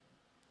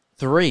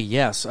3,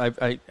 yes.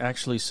 I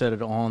actually said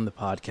it on the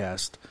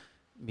podcast.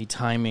 Me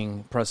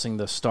pressing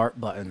the start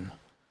button.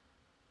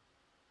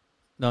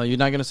 No, you're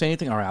not going to say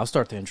anything? All right, I'll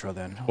start the intro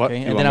then. Okay? What?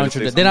 And then I'll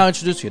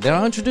introduce you.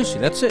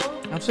 That's it.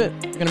 That's it.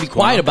 You're going to be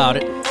quiet about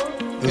it. You're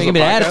going to give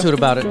me the attitude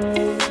about it.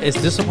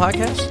 Is this a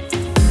podcast?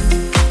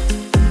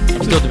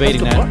 I'm still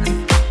debating that.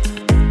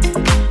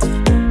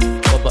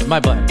 What button? My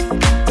button.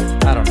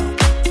 I don't know.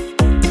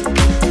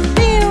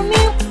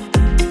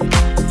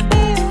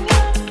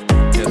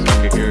 Yes,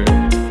 I can hear it.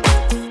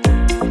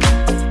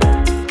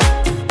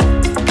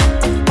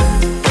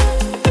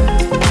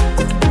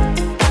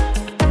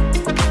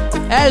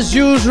 As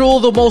usual,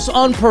 the most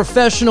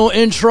unprofessional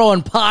intro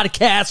in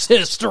podcast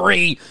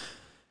history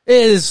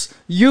is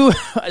you.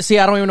 See,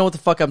 I don't even know what the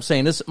fuck I'm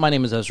saying. My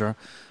name is Ezra,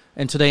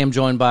 and today I'm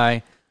joined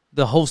by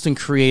the host and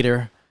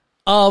creator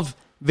of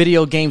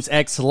Video Games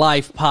X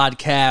Life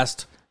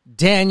podcast,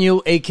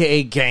 Daniel,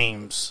 a.k.a.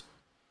 Games.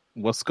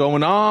 What's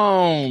going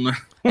on?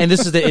 And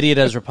this is the Idiot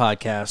Ezra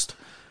podcast.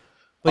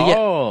 But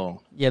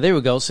yeah, there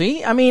we go.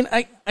 See, I mean,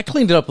 I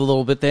cleaned it up a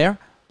little bit there,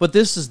 but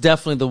this is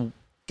definitely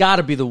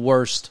gotta be the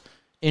worst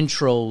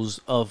intros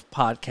of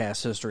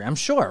podcast history, I'm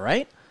sure,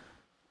 right?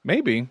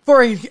 Maybe.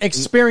 For an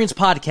experienced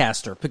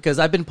podcaster, because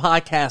I've been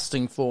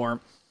podcasting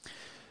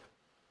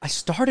I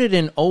started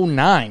in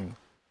 2009,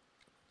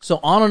 so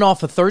on and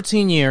off for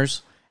 13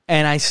 years,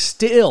 and I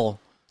still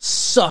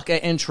suck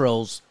at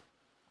intros.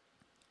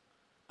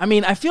 I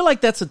mean, I feel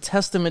like that's a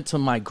testament to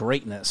my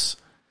greatness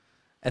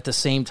at the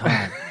same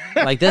time.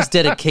 Like, that's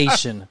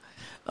dedication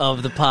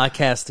of the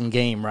podcasting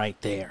game right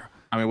there.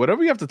 I mean,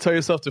 whatever you have to tell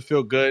yourself to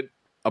feel good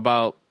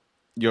about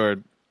your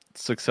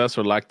success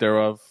or lack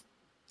thereof.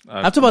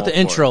 I'm talking about the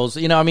intros.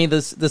 You know, I mean,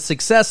 the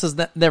successes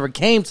that never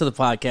came to the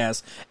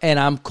podcast, and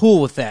I'm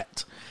cool with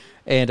that.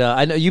 And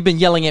I know you've been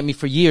yelling at me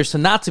for years, so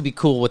not to be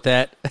cool with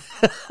that.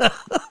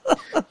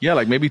 Yeah,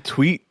 like maybe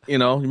tweet. You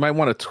know, you might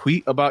want to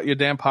tweet about your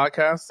damn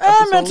podcast.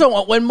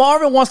 When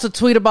Marvin wants to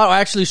tweet about, or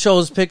actually show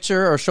his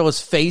picture or show his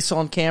face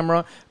on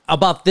camera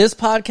about this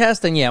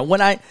podcast, then yeah.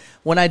 When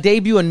I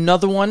debut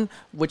another one,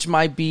 which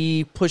might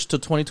be pushed to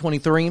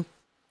 2023.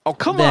 Oh,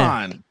 come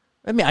on.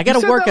 I mean, I got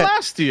to work at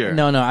last year.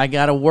 No, I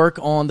got to work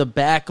on the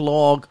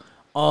backlog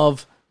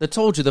of the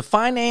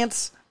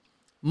finance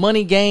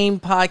money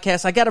game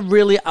podcast. I got to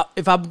really,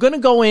 if I'm going to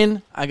go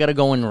in, I got to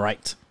go in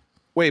right.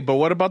 Wait, but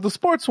what about the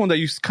sports one that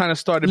you kind of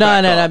started? No.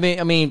 I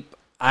mean,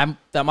 I'm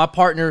my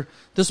partner.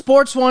 The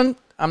sports one,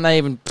 I'm not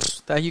even.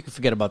 You can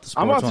forget about the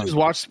sports one. I'm about to just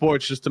watch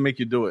sports just to make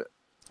you do it.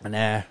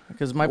 Nah,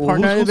 because my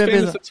partner. Who's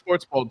famous at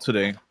sports ball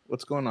today?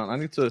 What's going on? I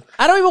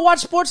don't even watch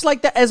sports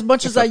like that as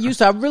much as I used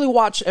to. I really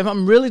watch, if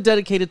I'm really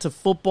dedicated to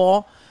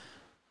football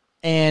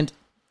and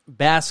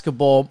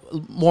basketball,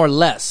 more or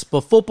less.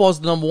 But football's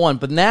the number one.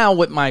 But now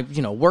with my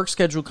work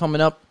schedule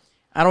coming up,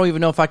 I don't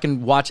even know if I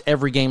can watch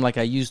every game like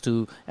I used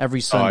to every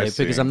Sunday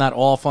because I'm not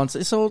off on.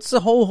 So it's a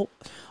whole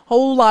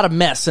lot of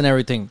mess and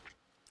everything.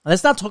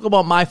 Let's not talk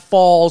about my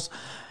falls,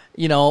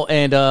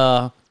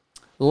 and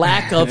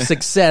lack of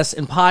success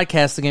in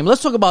podcasting game.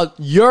 Let's talk about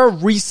your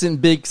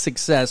recent big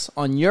success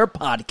on your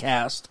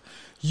podcast.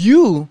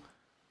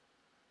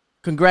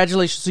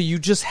 Congratulations. So you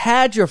just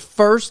had your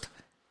first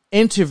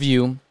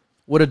interview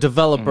with a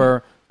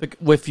developer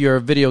with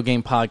your video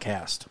game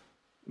podcast.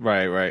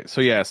 Right.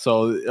 So yeah,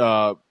 so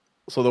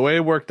the way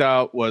it worked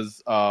out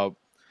was so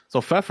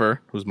Pfeffer,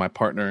 who's my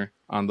partner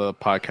on the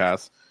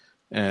podcast,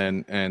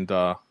 and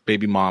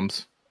baby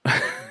moms.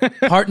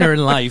 Partner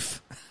in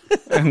life.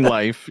 In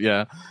life,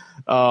 yeah.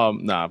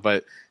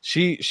 But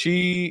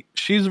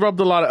she's rubbed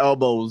a lot of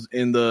elbows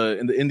in the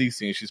indie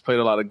scene. She's played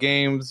a lot of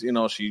games.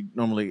 She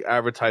normally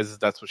advertises.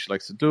 That's what she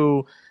likes to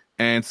do.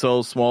 And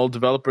so small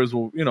developers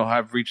will,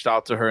 have reached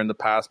out to her in the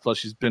past. Plus,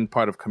 she's been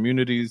part of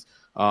communities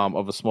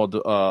of a small.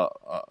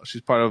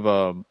 She's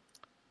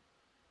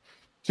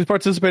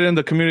participated in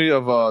the community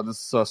of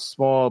this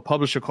small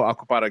publisher called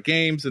Acupara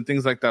Games and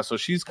things like that. So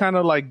she's kind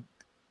of like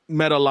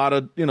met a lot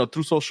of,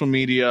 through social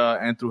media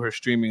and through her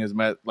streaming has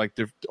met like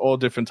all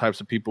different types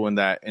of people in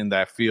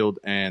that field.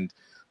 And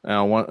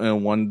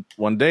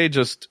one day,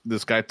 just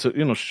this guy took,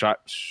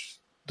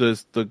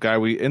 the guy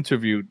we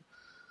interviewed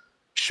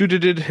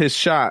shooted his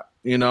shot,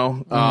 He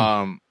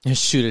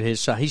shooted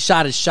his shot. He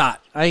shot his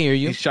shot. I hear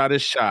you. He shot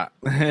his shot.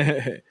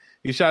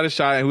 He shot his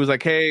shot and he was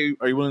like, "Hey,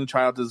 are you willing to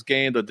try out this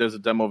game? There's a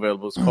demo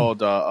available. It's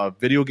called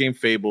Video Game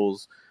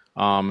Fables.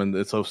 And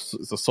it's a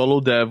solo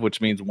dev, which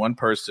means one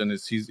person.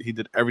 He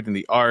did everything: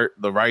 the art,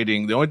 the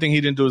writing. The only thing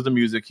he didn't do is the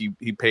music.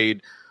 He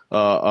paid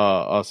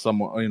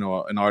someone,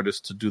 an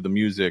artist to do the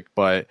music,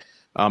 but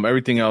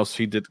everything else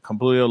he did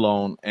completely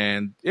alone.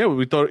 And yeah,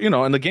 we thought,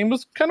 and the game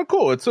was kind of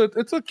cool. It's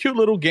a cute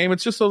little game.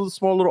 It's just a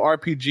small little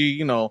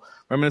RPG,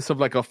 reminiscent of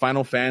like a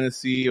Final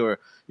Fantasy or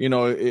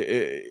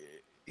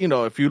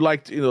if you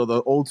liked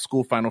the old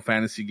school Final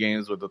Fantasy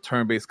games with the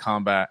turn-based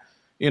combat.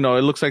 It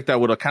looks like that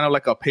with a kind of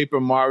like a Paper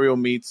Mario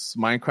meets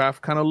Minecraft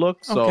kind of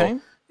look. So, okay.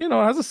 It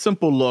has a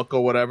simple look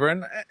or whatever.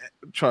 And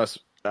trust,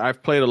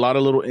 I've played a lot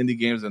of little indie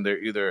games and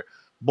they're either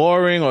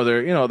boring or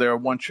they're a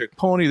one-trick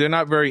pony. They're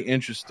not very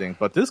interesting.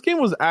 But this game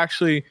was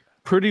actually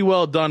pretty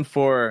well done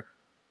for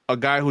a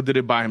guy who did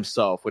it by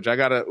himself, which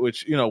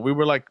we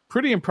were like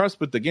pretty impressed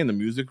with the game. The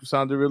music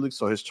sounded really,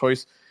 so his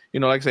choice,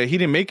 like I said, he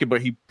didn't make it,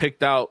 but he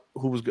picked out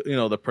who was,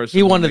 the person.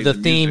 He wanted the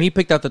theme. He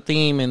picked out the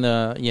theme and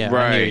right.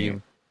 I hear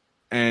you.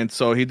 And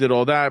so he did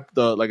all that.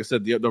 Like I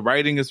said, the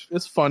writing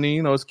is funny,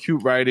 it's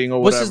cute writing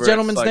or what's whatever. What's his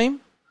gentleman's name?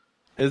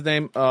 His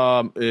name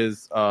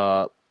is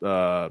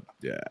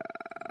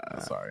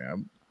sorry,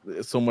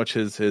 so much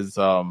his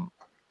video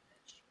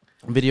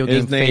game.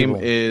 His name Fable.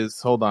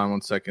 is, hold on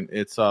one second.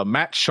 It's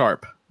Matt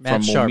Sharp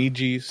from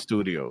Momiji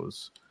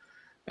Studios,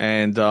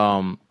 and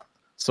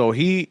so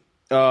he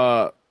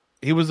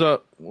was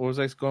what was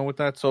I going with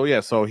that?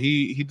 So so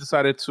he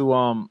decided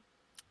to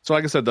so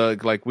like I said,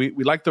 we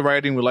liked the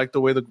writing, we liked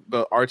the way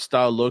the art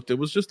style looked. It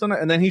was just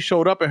and then he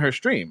showed up in her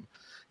stream,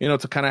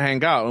 to kind of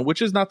hang out, and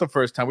which is not the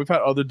first time. We've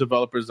had other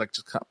developers like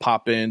just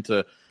pop in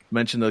to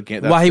mention the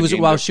game.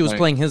 While she was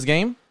playing his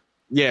game.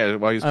 Yeah,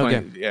 while he was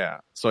playing.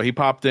 Yeah, so he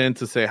popped in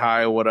to say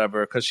hi or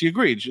whatever because she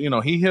agreed.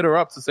 He hit her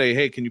up to say,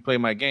 "Hey, can you play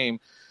my game?"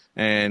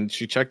 And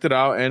she checked it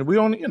out, and we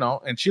only,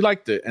 and she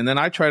liked it. And then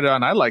I tried it out,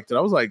 and I liked it. I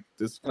was like,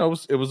 "This,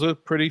 it was a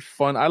pretty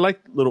fun." I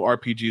like little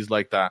RPGs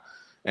like that.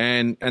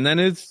 And then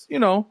it's,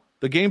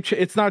 the game.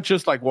 It's not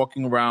just like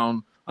walking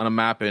around on a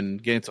map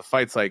and getting to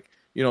fights. Like,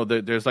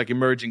 there's like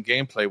emerging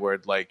gameplay where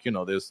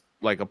there's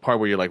like a part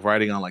where you're like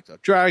riding on like a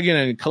dragon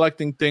and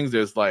collecting things.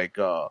 There's like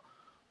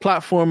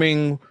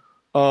platforming.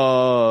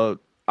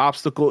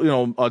 Obstacle,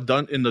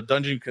 in the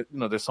dungeon,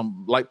 there's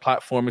some light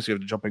platforming, so you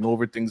have to jumping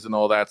over things and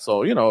all that.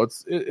 So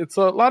it's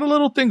a lot of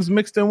little things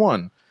mixed in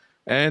one,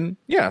 and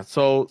yeah.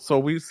 So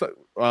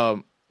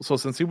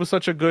since he was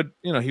such a good,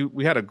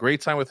 we had a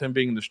great time with him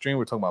being in the stream.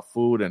 We're talking about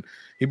food, and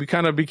he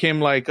kind of became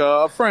like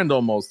a friend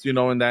almost,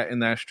 in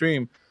that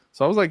stream.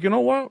 So I was like, you know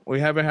what, we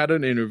haven't had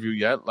an interview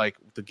yet. Like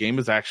the game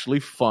is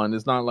actually fun.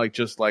 It's not like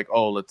just like,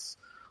 oh, let's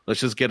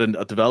just get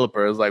a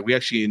developer. It's like we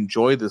actually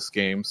enjoy this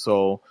game.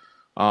 So.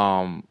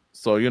 I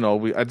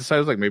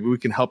decided like maybe we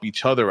can help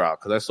each other out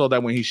because I saw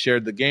that when he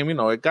shared the game,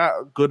 it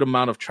got a good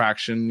amount of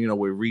traction,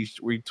 with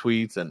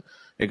retweets, and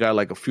it got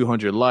like a few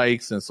hundred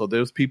likes, and so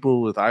there's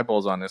people with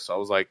eyeballs on this. So I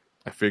was like,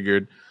 I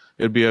figured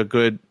it'd be a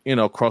good,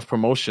 cross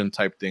promotion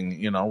type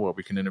thing, where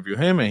we can interview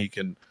him and he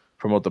can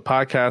promote the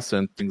podcast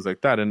and things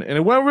like that, and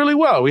it went really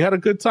well. We had a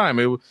good time.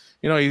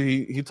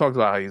 He talked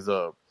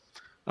about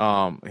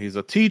how he's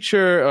a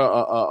teacher,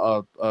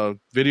 a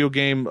video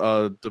game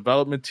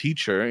development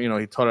teacher.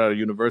 He taught at a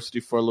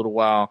university for a little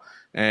while,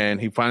 and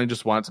he finally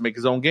just wanted to make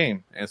his own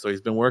game. And so he's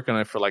been working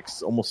on it for like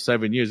almost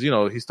 7 years.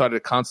 He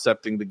started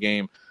concepting the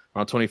game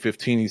around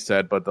 2015, he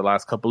said, but the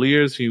last couple of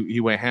years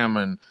he went ham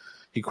and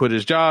he quit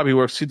his job.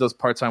 He does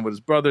part-time with his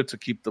brother to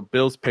keep the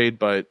bills paid,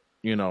 but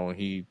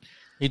he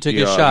took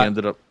his shot. He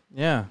ended up,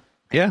 yeah,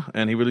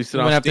 and he released it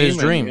on Steam. After his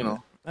dream. And,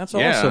 that's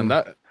awesome.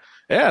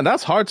 And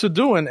that's hard to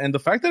do, and the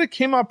fact that it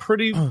came out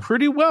pretty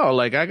well,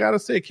 like I gotta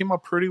say, it came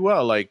out pretty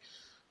well. Like,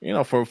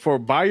 for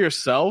by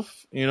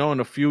yourself, in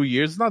a few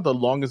years, it's not the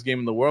longest game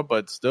in the world,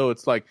 but still,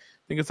 it's like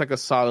I think it's like a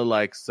solid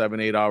like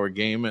 7-8 hour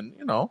game, and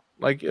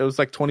like it was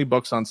like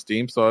 $20 on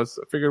Steam, so I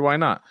figured why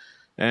not.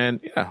 And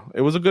yeah,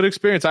 it was a good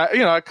experience.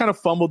 I kind of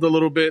fumbled a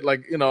little bit,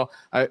 like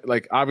I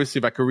like obviously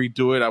if I could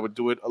redo it, I would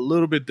do it a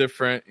little bit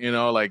different.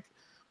 Like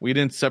we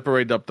didn't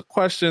separate up the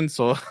questions,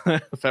 so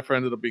Pfeffer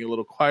ended up being a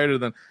little quieter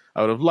than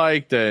I would have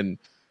liked, and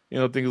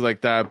things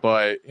like that.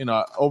 But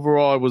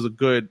overall, it was a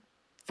good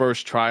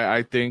first try.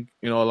 I think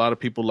a lot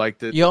of people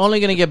liked it. You're only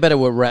gonna get better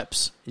with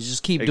reps. You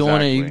just keep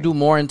doing it. You do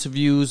more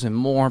interviews and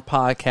more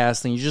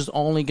podcasting. You're just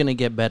only gonna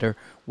get better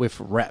with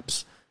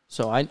reps.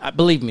 So I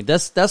believe me,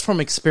 that's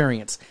from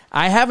experience.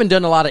 I haven't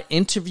done a lot of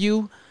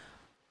interview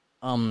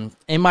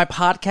in my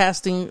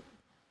podcasting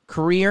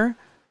career.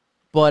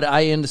 But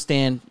I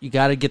understand you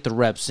got to get the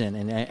reps in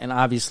and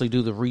obviously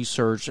do the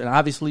research. And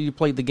obviously you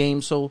played the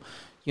game, so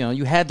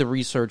you had the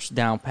research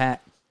down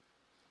pat.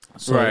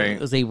 So I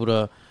was able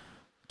to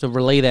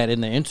relay that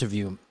in the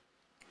interview.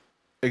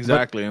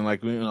 Exactly, and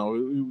like we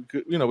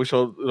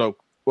showed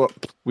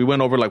we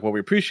went over like what we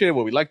appreciated,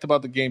 what we liked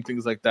about the game,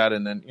 things like that,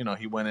 and then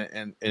he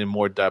went in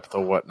more depth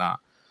or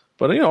whatnot.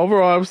 But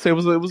overall, I would say it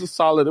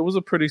was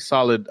a pretty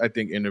solid, I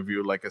think,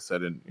 interview. Like I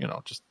said, and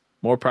just.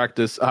 More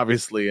practice,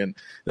 obviously, and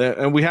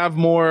we have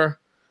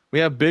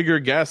bigger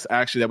guests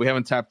actually that we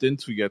haven't tapped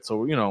into yet. So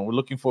we're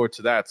looking forward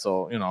to that.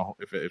 So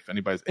if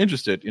anybody's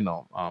interested, you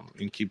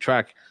can keep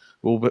track.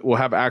 We'll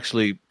have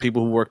actually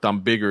people who worked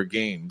on bigger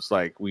games.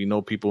 Like we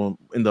know people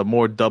in the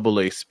more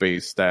AA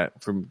space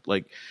that from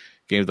like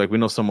games like we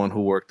know someone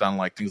who worked on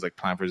like things like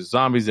Plants vs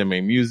Zombies and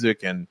made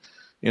music and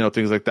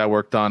things like that.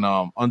 Worked on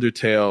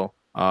Undertale.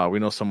 We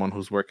know someone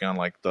who's working on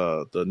like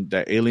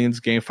the Aliens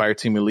game,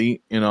 Fireteam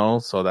Elite,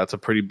 so that's a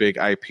pretty big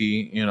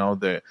IP,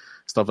 the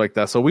stuff like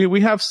that. So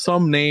we have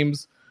some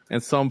names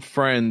and some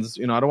friends,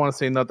 I don't want to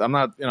say nothing.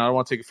 I don't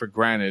want to take it for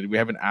granted. We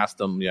haven't asked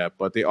them yet,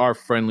 but they are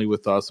friendly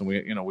with us and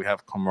we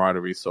have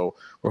camaraderie. So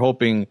we're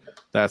hoping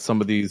that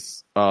some of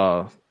these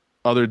other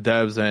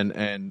devs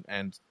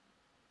and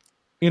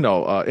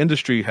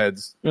industry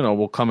heads,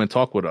 will come and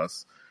talk with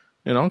us.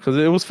 You know, because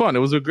it was fun. It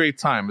was a great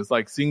time. It's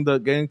like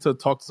getting to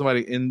talk to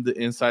somebody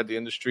inside the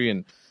industry,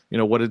 and you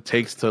know what it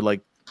takes to like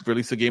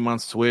release a game on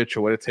Switch,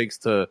 or what it takes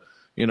to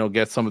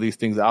get some of these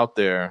things out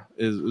there.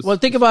 Well,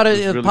 think about it.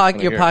 Really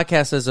your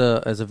podcast as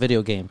a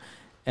video game,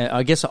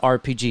 I guess an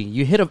RPG.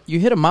 You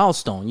hit a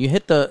milestone. You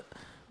hit a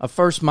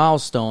first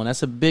milestone.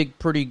 That's a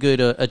pretty good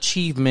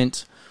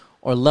achievement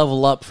or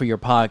level up for your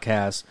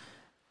podcast,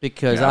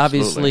 because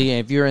obviously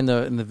if you're in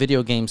the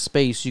video game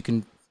space, you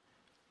can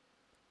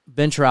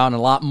venture out in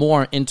a lot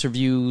more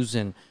interviews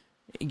and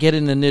get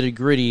in the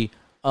nitty-gritty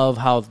of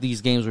how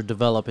these games were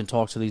developed and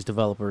talk to these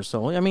developers.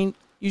 So, I mean,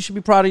 you should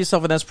be proud of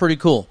yourself, and that's pretty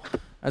cool.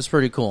 That's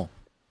pretty cool.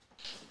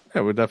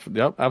 Yeah, we're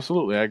definitely. Yep,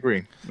 absolutely. I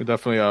agree. We're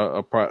definitely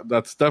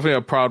that's definitely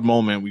a proud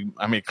moment.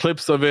 I made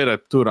clips of it. I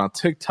threw it on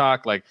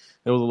TikTok. Like,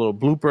 there was a little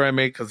blooper I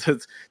made because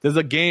there's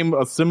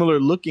a similar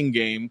looking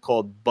game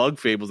called Bug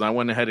Fables. And I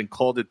went ahead and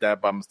called it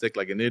that by mistake,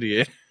 like an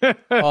idiot.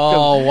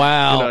 Oh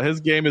wow! His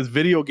game is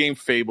Video Game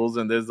Fables,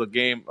 and there's a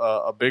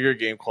bigger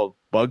game called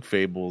Bug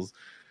Fables.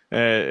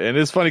 And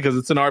it's funny because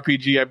it's an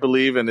RPG, I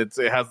believe, and it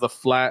has the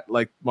flat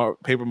like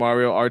Paper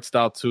Mario art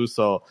style too.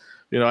 So.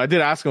 I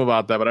did ask him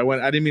about that, but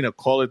I didn't mean to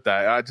call it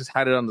that. I just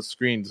had it on the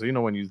screen. So,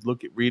 when you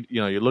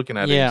you're looking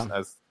at it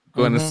as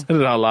going to say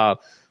it out loud.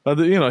 But,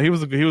 he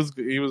was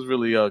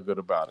really good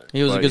about it.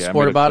 He was a good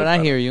sport about it. I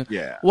hear you.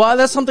 Yeah. Well,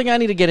 that's something I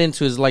need to get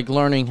into, is like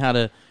learning how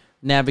to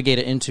navigate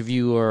an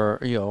interview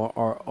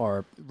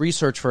or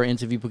research for an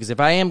interview, because if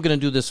I am going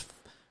to do this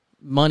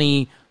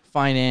money,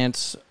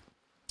 finance,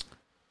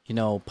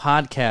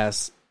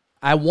 podcast,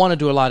 I want to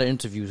do a lot of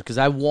interviews, because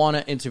I want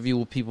to interview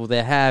with people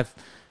that have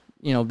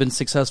been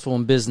successful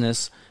in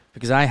business,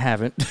 because I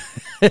haven't.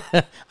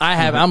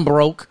 I'm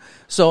broke.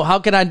 So how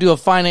can I do a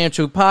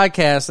financial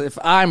podcast if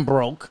I'm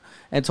broke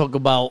and talk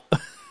about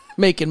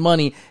making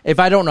money if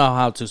I don't know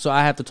how to? So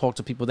I have to talk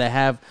to people that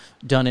have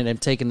done it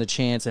and taken the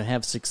chance and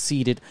have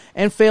succeeded,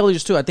 and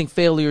failures too. I think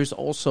failures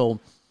also.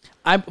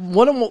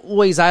 One of the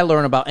ways I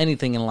learn about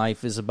anything in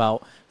life is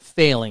about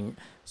failing.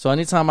 So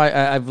anytime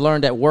I've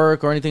learned at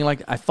work or anything like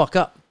that, I fuck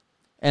up.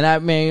 And I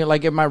mean,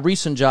 like at my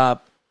recent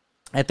job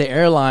at the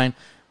airline,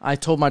 I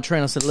told my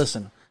trainer, I said,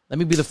 listen, let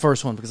me be the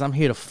first one, because I'm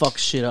here to fuck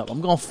shit up. I'm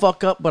going to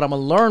fuck up, but I'm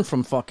going to learn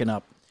from fucking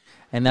up.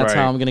 And that's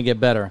how I'm going to get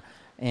better.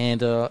 And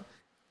that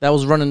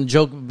was running the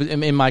joke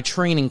in my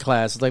training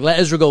class. It's like, let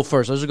Ezra go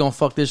first. Ezra going to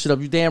fuck this shit up.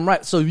 You damn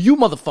right. So you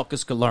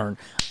motherfuckers could learn.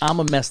 I'm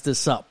going to mess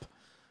this up.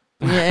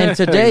 Yeah, and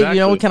today,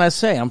 exactly. What can I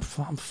say? I'm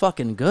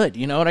fucking good.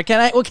 What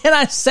can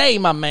I say,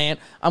 my man?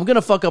 I'm going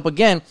to fuck up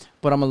again,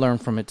 but I'm going to learn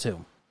from it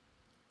too.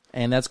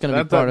 And that's going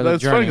to be part of the journey.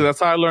 That's funny, because that's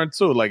how I learned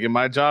too. Like in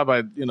my job,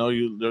 I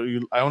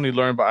only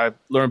I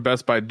learn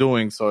best by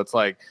doing. So it's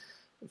like,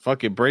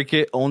 fuck it, break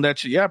it, own that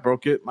shit. Yeah, I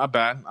broke it. My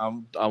bad.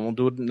 I won't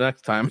do it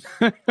next time.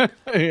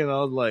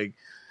 Like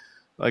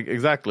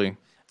exactly.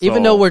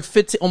 Even though we're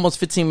almost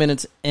 15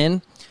 minutes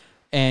in,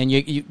 and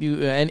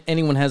and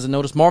anyone hasn't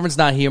noticed, Marvin's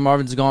not here.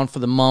 Marvin's gone for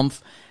the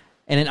month.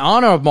 And in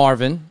honor of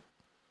Marvin,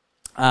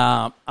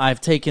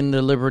 I've taken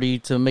the liberty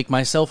to make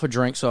myself a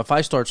drink. So if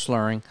I start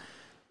slurring,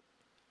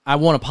 I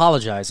won't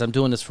apologize. I'm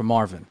doing this for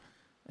Marvin,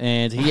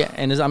 and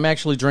I'm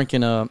actually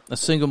drinking a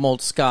single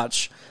malt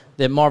Scotch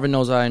that Marvin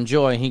knows I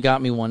enjoy. He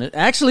got me one.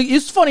 Actually,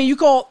 it's funny.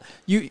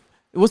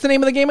 What's the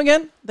name of the game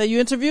again that you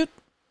interviewed?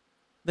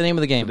 The name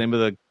of the game. The name of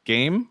the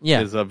game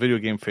is Video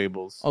Game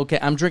Fables. Okay,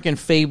 I'm drinking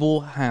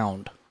Fable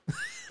Hound.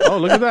 Oh,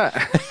 look at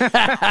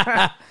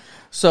that!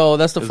 So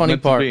that's the funny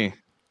part.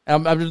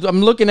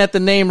 I'm looking at the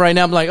name right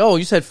now. I'm like, oh,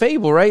 you said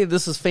Fable, right?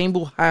 This is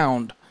Fable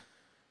Hound.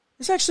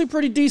 It's actually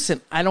pretty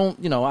decent. I don't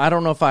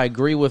know if I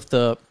agree with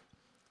the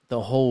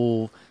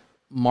whole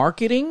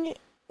marketing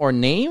or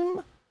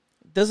name.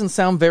 It doesn't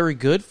sound very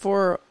good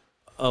for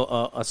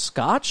a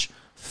Scotch,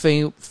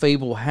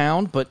 Fable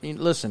Hound. But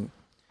listen,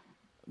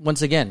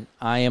 once again,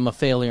 I am a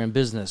failure in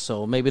business,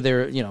 so maybe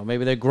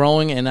they're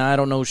growing and I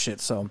don't know shit.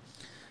 So,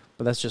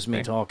 but that's just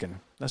me talking.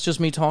 That's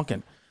just me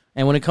talking.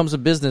 And when it comes to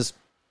business,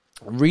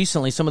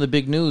 recently some of the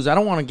big news. I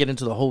don't want to get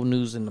into the whole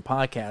news in the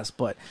podcast,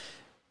 but.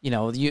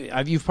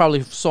 You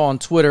probably saw on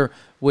Twitter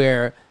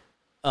where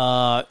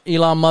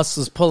Elon Musk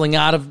is pulling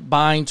out of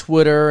buying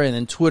Twitter, and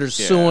then Twitter's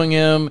suing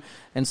him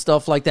and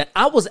stuff like that.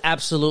 I was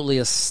absolutely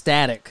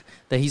ecstatic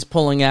that he's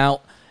pulling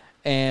out,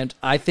 and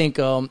I think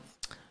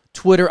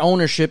Twitter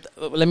ownership.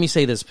 Let me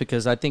say this,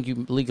 because I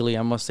think legally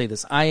I must say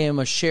this. I am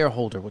a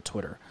shareholder with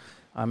Twitter.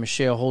 I'm a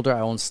shareholder. I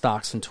own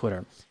stocks in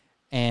Twitter,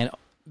 and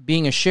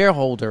being a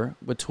shareholder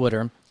with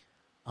Twitter,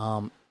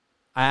 I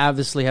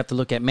obviously have to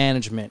look at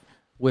management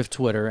with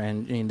Twitter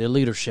and their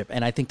leadership,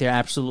 and I think they're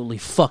absolutely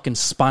fucking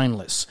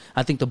spineless.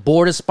 I think the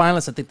board is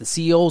spineless. I think the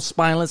CEO is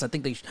spineless. I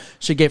think they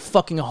should get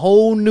fucking a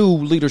whole new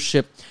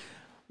leadership,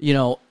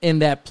 in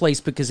that place,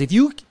 because if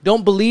you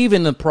don't believe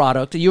in the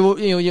product,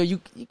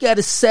 you got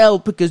to sell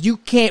because you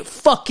can't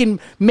fucking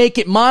make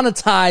it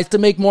monetize to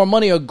make more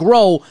money or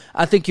grow.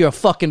 I think you're a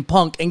fucking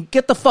punk, and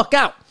get the fuck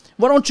out.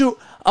 Why don't you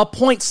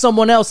appoint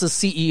someone else as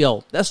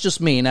CEO? That's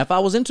just me. And if I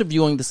was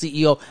interviewing the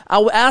CEO, I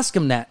would ask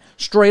him that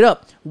straight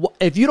up.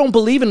 If you don't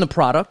believe in the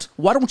product,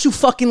 why don't you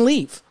fucking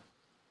leave?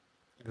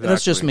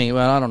 That's just me.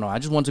 Well, I don't know. I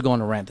just want to go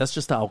on a rant. That's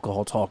just the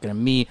alcohol talking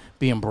and me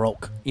being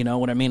broke. You know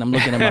what I mean? I'm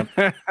looking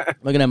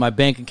at my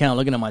bank account,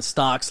 looking at my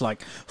stocks,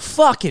 like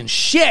fucking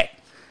shit.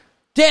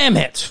 Damn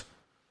it.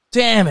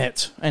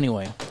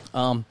 Anyway,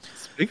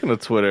 speaking of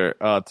Twitter,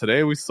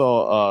 today we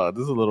saw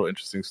this is a little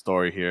interesting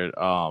story here.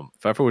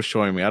 Pfeffer was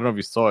showing me. I don't know if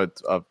you saw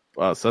it.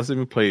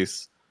 Sesame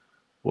Place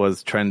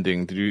was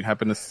trending. Did you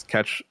happen to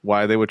catch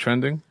why they were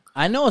trending?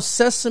 I know I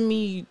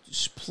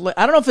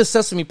don't know if it's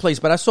Sesame Place,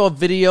 but I saw a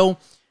video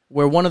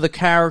where one of the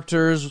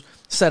characters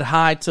said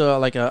hi to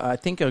I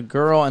think a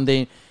girl, and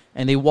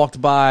they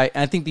walked by.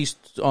 And I think these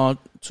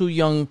two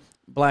young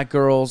black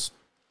girls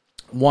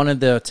wanted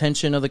the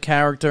attention of the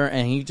character,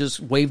 and he just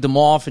waved them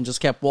off and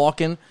just kept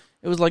walking.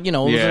 It was like, it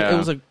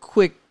was a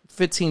quick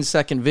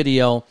 15-second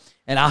video,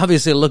 and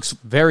obviously it looks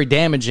very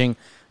damaging.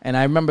 And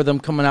I remember them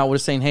coming out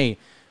with saying, hey,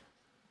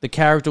 the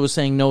character was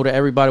saying no to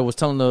everybody, was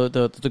telling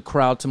the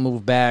crowd to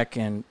move back,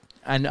 and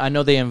I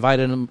know they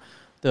invited them,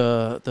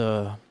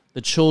 the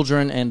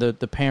children and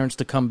the parents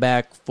to come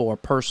back for a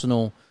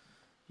personal,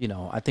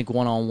 I think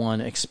one-on-one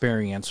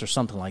experience or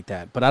something like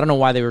that. But I don't know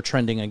why they were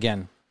trending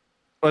again.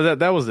 Well,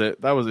 that was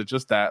it. That was it.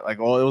 Just that. It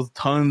was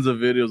tons of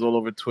videos all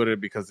over Twitter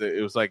because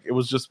it was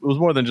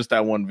more than just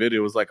that one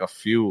video. It was like a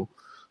few.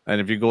 And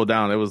if you go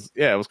down, it was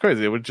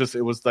crazy.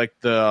 It was like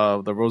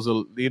the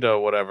Rosalita or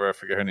whatever. I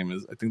forget her name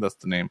is. I think that's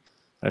the name.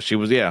 She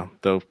was,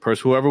 the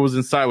person, whoever was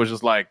inside was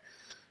just like,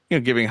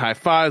 giving high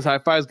fives,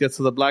 gets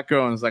to the black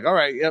girl, and it's like, all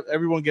right, yep,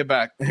 everyone get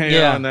back.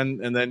 And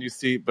then you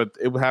see, but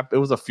it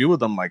was a few of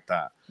them like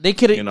that. They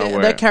could have,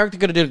 that character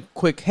could have did a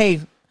quick,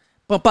 hey,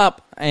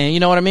 bop, and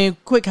you know what I mean?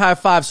 Quick high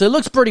five. So it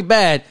looks pretty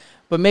bad,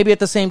 but maybe at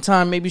the same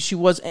time, maybe she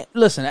was.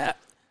 Listen,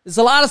 there's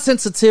a lot of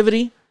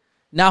sensitivity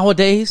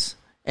nowadays,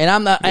 and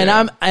I'm not,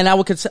 I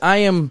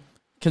am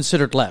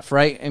considered left,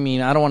 right? I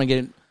mean, I don't want to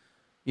get,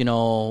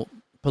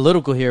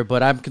 political here,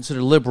 but I'm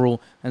considered liberal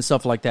and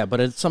stuff like that.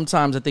 But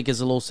sometimes I think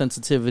there's a little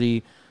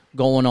sensitivity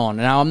going on.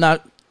 Now, I'm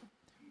not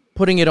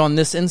putting it on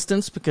this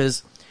instance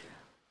because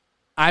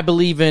I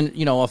believe in, a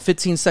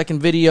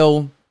 15-second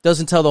video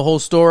doesn't tell the whole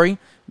story.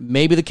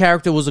 Maybe the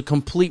character was a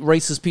complete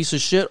racist piece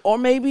of shit, or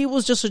maybe it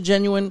was just a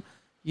genuine,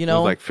 It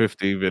was like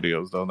 50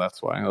 videos, though.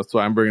 That's why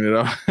I'm bringing it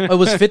up. It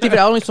was 50.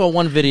 I only saw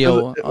one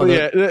video,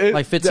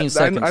 like 15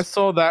 seconds. I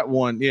saw that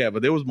one,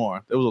 but there was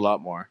more. There was a lot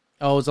more.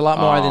 Oh, it was a lot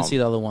more. I didn't see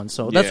the other one.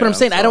 So that's what I'm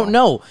saying. I don't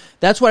know.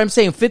 That's what I'm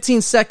saying.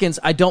 15 seconds,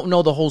 I don't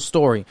know the whole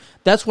story.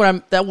 That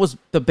was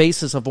the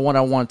basis of what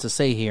I wanted to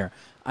say here.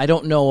 I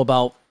don't know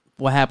about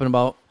what happened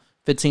about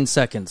 15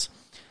 seconds.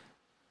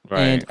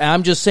 Right. And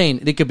I'm just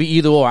saying it could be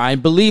either or. I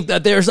believe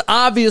that there's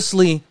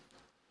obviously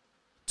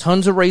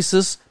tons of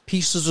racist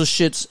pieces of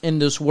shits in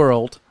this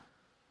world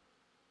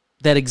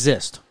that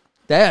exist.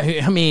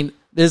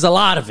 There's a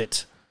lot of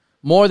it.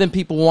 More than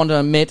people want to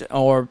admit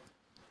or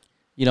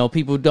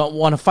people don't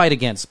want to fight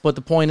against. But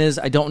the point is,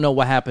 I don't know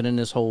what happened in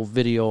this whole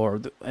video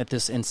or at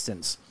this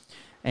instance.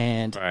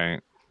 And,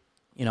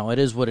 it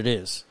is what it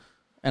is.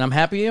 And I'm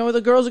happy,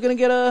 the girls are going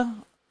to get a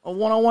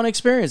one-on-one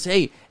experience.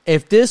 Hey,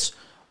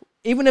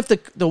 even if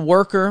the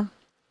worker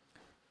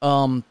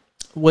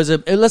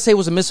let's say it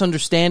was a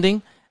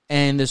misunderstanding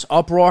and this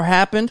uproar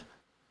happened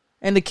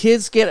and the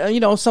kids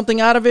get,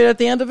 something out of it at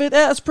the end of it,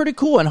 that's pretty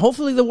cool. And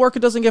hopefully the worker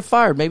doesn't get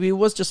fired. Maybe it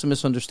was just a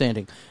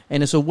misunderstanding.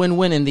 And it's a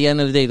win-win in the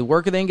end of the day. The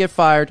worker didn't get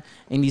fired,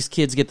 and these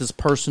kids get this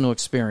personal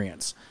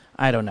experience.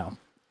 I don't know.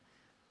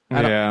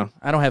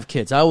 I don't have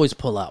kids. I always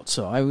pull out.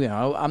 So,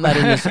 I'm not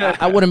in this.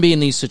 I wouldn't be in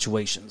these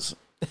situations.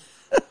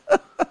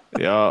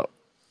 Yeah.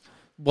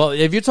 Well,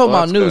 if you're talking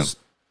about news,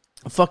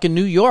 fucking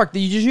New York. Did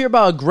you hear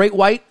about a great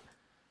white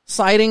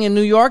sighting in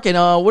New York? And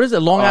what is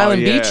it, Long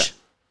Island Beach?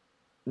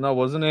 No,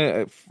 wasn't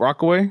it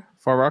Rockaway?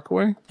 Far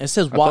Rockaway? It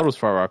says I thought it was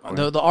Far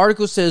Rockaway. The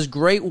article says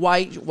great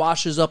white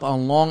washes up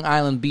on Long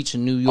Island Beach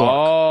in New York.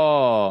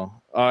 Oh,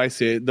 I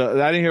see. I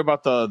didn't hear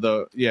about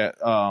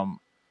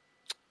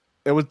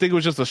I would think it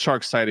was just a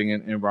shark sighting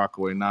in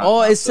Rockaway.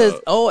 It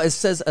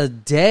says a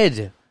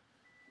dead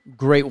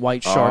great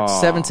white shark,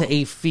 7 to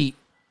 8 feet,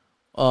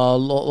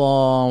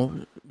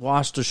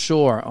 washed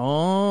ashore.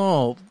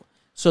 Oh,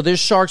 so there's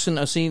sharks in.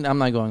 I'm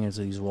not going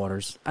into these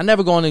waters. I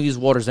never go into these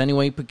waters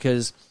anyway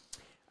because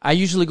I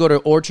usually go to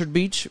Orchard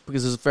Beach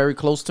because it's very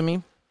close to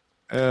me.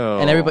 Oh.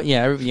 And everybody,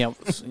 you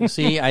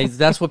see,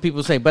 that's what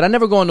people say. But I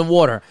never go in the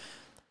water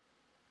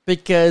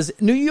because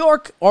New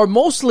York or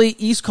mostly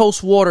East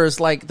Coast waters,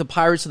 like the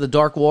Pirates of the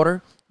Dark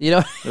Water.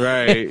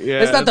 Right?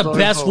 Yeah, it's not the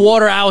best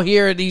water out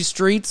here in these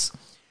streets.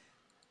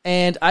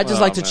 And I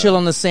just like to chill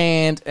on the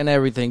sand and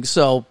everything.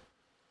 So,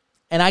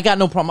 and I got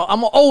no problem.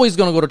 I'm always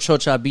going to go to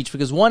Chocha Beach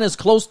because one is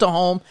close to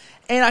home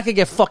and I could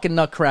get fucking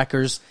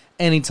nutcrackers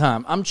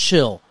anytime. I'm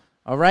chill.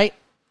 All right?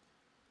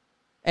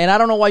 And I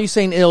don't know why you're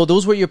saying ill.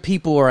 Those where your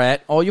people are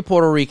at. All your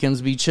Puerto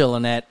Ricans be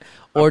chilling at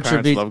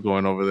Orchard Beach. Love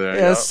going over there.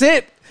 Yeah,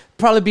 sit.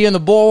 Probably be in the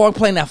boardwalk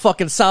playing that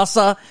fucking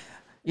salsa.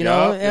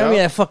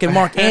 That fucking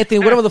Mark Anthony,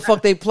 whatever the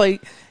fuck they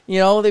play.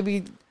 They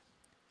be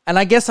And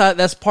I guess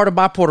that's part of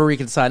my Puerto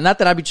Rican side. Not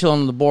that I be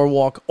chilling on the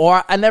boardwalk,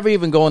 or I never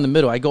even go in the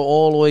middle. I go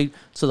all the way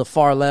to the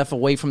far left,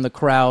 away from the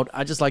crowd.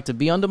 I just like to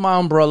be under my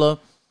umbrella,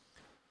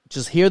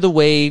 just hear the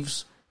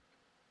waves.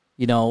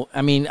 You know,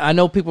 I mean, I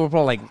know people are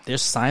probably like,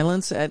 there's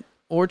silence at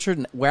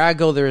Orchard. Where I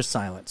go, there is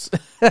silence.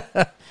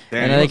 And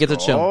then I get to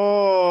chill.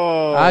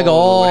 I go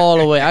all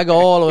the way. I go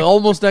all the way,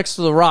 almost next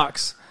to the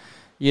rocks.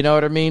 You know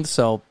what I mean?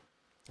 So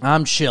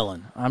I'm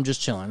chilling. I'm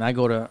just chilling.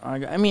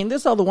 I mean,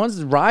 there's other ones.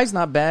 The ride's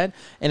not bad.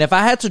 And if I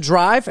had to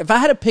drive, if I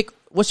had to pick,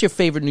 what's your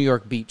favorite New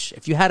York beach?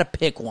 If you had to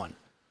pick one.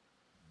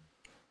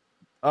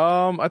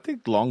 I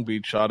think Long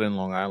Beach out in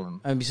Long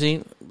Island. Have you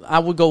seen? I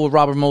would go with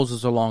Robert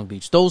Moses or Long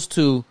Beach. Those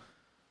two,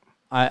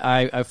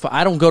 I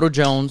don't go to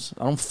Jones.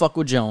 I don't fuck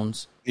with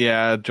Jones.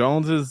 Yeah,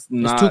 Jones is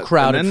not. It's too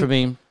crowded for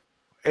me.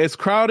 It's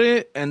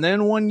crowded, and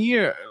then one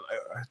year,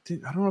 I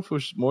don't know if it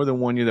was more than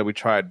 1 year that we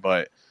tried,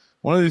 but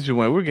one of these we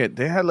went.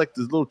 They had like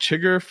these little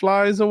chigger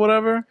flies or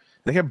whatever.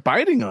 They kept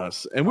biting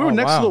us, and we were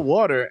next to the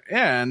water.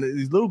 And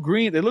these little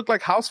green, they look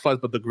like houseflies,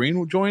 but the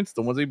green joints,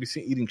 the ones that you be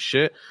seeing eating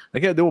shit,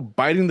 they were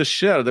biting the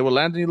shit out of. They would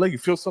land on your leg. You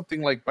feel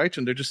something like bite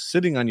you, and they're just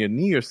sitting on your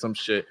knee or some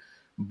shit,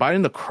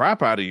 biting the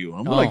crap out of you.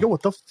 I'm like, yo,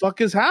 what the fuck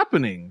is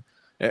happening?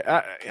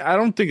 I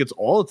don't think it's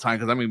all the time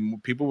because I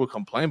mean people would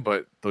complain,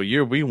 but the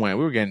year we went,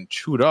 we were getting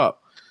chewed up.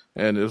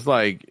 And it's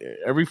like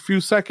every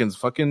few seconds,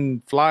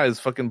 fucking flies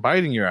fucking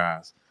biting your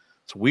ass.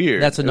 It's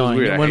weird. That's annoying.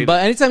 Weird.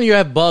 But anytime you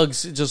have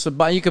bugs,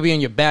 you could be in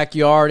your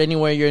backyard,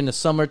 anywhere you're in the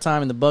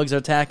summertime, and the bugs are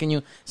attacking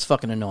you. It's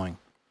fucking annoying.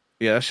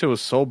 Yeah, that shit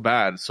was so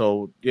bad.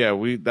 So yeah,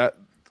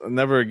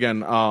 never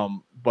again.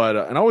 But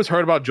and I always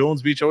heard about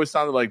Jones Beach. Always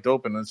sounded like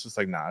dope, and it's just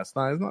like it's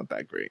not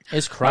that great.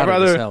 It's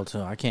crowded as hell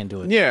too. I can't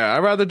do it. Yeah,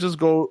 I'd rather just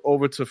go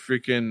over to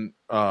freaking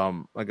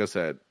like I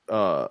said,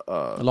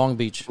 Long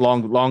Beach.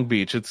 Long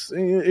Beach. It's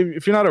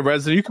if you're not a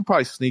resident, you can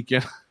probably sneak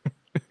in.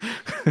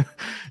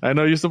 I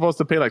know you're supposed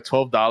to pay like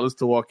 $12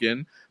 to walk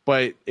in,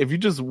 but if you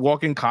just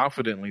walk in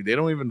confidently, they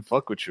don't even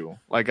fuck with you.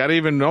 Like I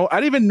didn't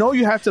even know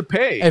you have to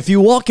pay. If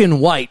you walk in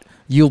white,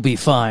 you'll be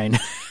fine.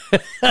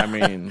 I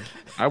mean,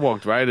 I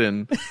walked right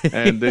in,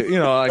 and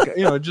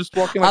just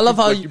walking. Like I love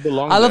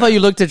how you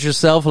looked at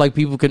yourself, like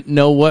people could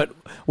know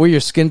where your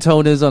skin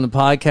tone is on the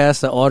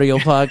podcast, the audio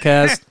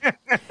podcast.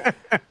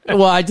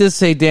 Well, I did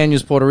say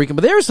Daniel's Puerto Rican,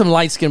 but there are some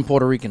light skinned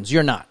Puerto Ricans.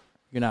 You're not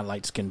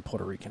light skinned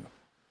Puerto Rican.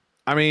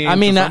 I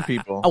mean, some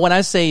people. When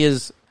I say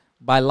is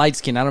by light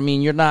skin, I don't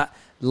mean you're not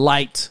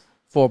light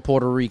for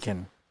Puerto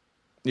Rican.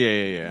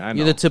 Yeah. I know.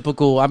 You're the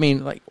typical. I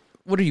mean, like.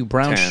 What are you,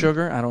 brown tan.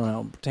 sugar? I don't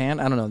know. Tan?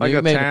 I don't know. Like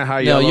tan,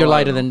 high yellow. No, you're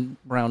lighter than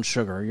brown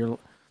sugar.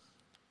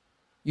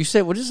 You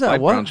said, what is that?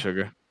 Like what? Brown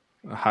sugar.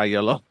 High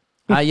yellow.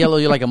 High yellow,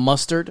 you're like a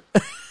mustard?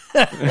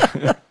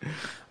 That's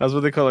what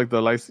they call like the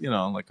light,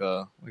 like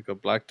a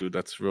black dude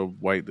that's real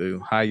white,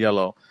 dude. High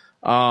yellow.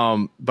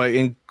 But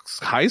in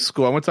high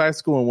school, I went to high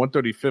school in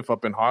 135th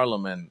up in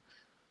Harlem, and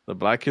the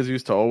black kids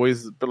used to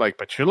always be like,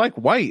 but you're like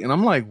white. And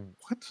I'm like,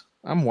 what?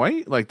 I'm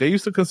white? Like, they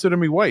used to consider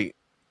me white.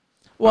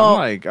 Well,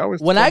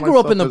 when I grew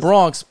up in the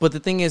Bronx, but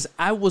the thing is,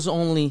 I was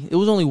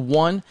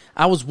one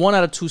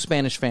out of two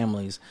Spanish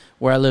families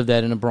where I lived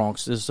at in the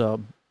Bronx. There's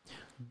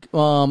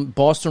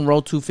Boston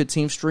Road,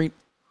 215th Street,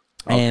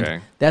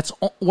 and that's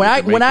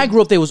when I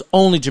grew up. There was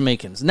only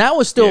Jamaicans. Now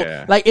it's still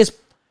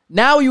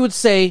now you would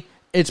say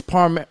it's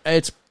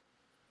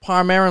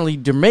primarily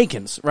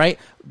Jamaicans, right?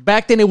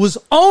 Back then it was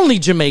only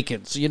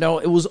Jamaicans. It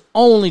was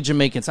only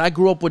Jamaicans. I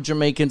grew up with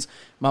Jamaicans.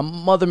 My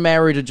mother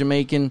married a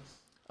Jamaican.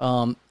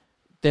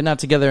 They're not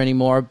together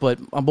anymore, but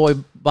my boy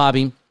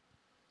Bobby.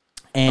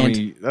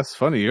 And that's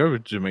funny. You're a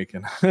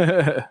Jamaican.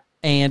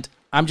 And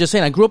I'm just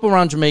saying, I grew up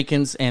around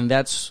Jamaicans, and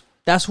that's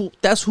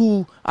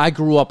who I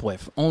grew up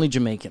with. Only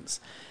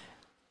Jamaicans.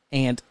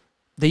 And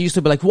they used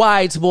to be like,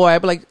 whites, boy.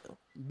 I'd be like,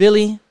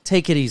 Billy,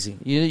 take it easy.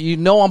 You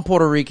know I'm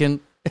Puerto Rican.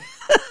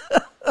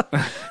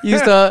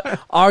 Used to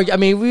argue. I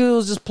mean, we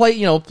was just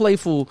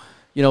playful,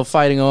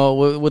 fighting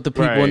with the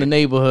people in the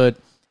neighborhood.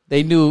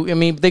 They knew. I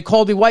mean, they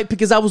called me white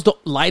because I was the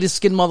lightest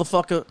skinned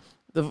motherfucker,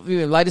 the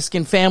lightest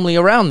skinned family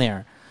around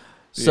there.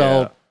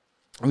 So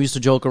we used to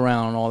joke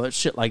around and all that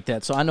shit like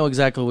that. So I know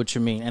exactly what you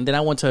mean. And then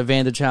I went to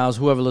Evander Childs.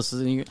 Whoever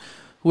listens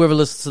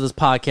to this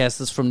podcast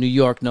is from New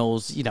York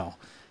knows.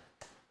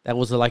 That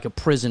was like a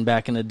prison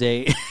back in the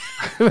day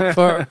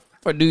for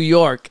New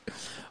York.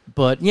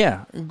 But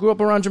yeah, I grew up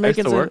around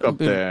Jamaicans. I used to work up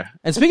there.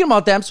 And speaking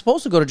about that, I'm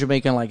supposed to go to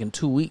Jamaica in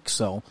 2 weeks.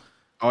 So.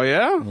 Oh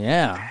yeah.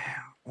 Yeah.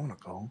 I want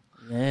to go.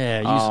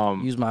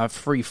 Yeah, use my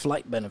free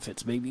flight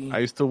benefits, baby. I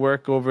used to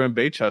work over in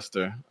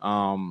Baychester,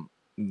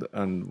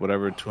 and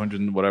whatever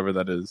 200, whatever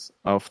that is,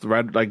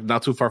 right, like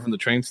not too far from the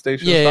train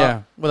station.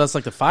 Yeah. Well, that's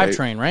like the 5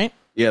 train, right?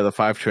 Yeah, the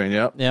 5 train.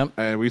 Yep.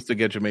 And we used to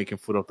get Jamaican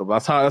food up the.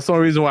 That's the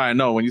only reason why I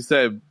know. When you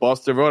said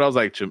Boston Road, I was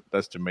like,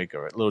 that's Jamaica,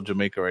 right? Little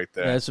Jamaica right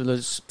there. Yeah,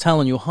 that's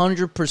telling you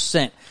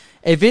 100%.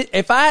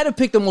 If I had to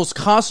pick the most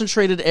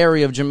concentrated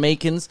area of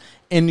Jamaicans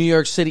in New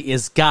York City,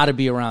 it's got to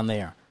be around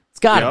there.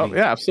 Gotta be.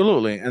 Yeah,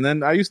 absolutely. And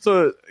then I used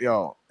to,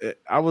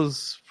 I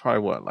was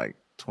probably like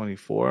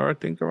 24, I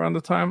think, around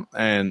the time,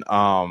 and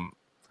I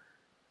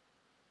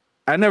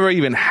I never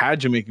even had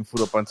Jamaican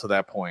food up until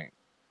that point.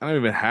 I never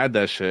even had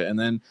that shit. And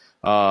then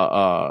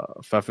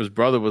Pfeffer's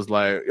brother was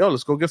like, "Yo,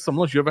 let's go get some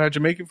lunch. You ever had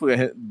Jamaican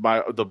food?"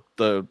 By the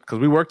because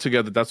we worked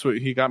together. That's where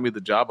he got me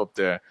the job up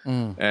there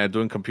and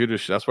doing computer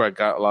shit. That's where I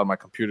got a lot of my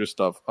computer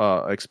stuff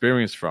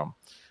experience from.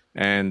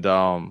 And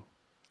I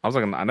was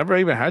like, I never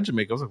even had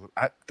Jamaican. I was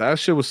like, that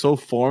shit was so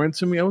foreign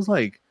to me. I was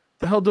like,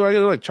 the hell do I get?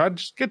 Like, try to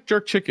just get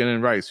jerk chicken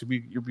and rice.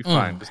 You'll be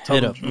fine. Just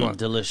tell them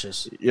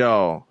delicious.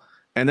 Yo,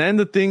 and then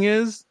the thing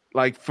is,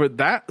 like for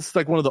that, it's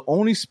like one of the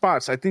only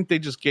spots I think they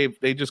just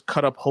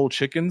cut up whole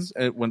chickens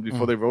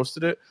before they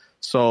roasted it.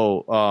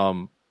 So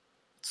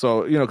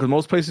because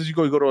most places you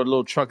go to a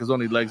little truck, it's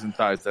only legs and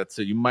thighs. That's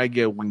it. You might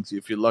get wings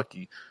if you're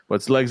lucky, but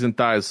it's legs and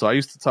thighs. So I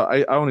used to tell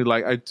I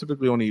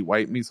typically only eat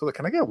white meat. So like,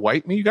 can I get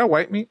white meat? You got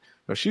white meat?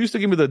 But she used to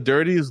give me the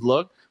dirtiest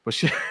look, but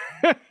she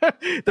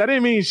that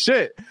didn't mean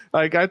shit.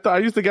 Like I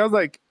was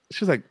like,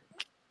 she was like,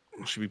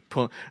 she be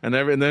pulling and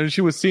then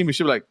she would see me,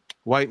 she'd be like,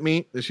 white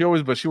meat. She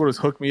would always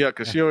hook me up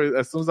because she always,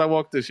 as soon as I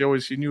walked in,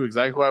 she knew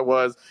exactly who I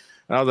was,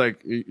 and I was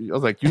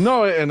like, you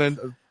know it, and then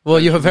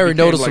you're very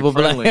noticeable.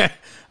 Like,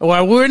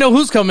 well, we know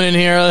who's coming in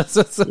here.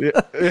 This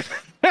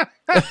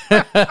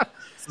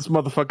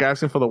motherfucker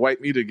asking for the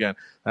white meat again.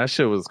 That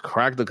shit was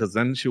cracked because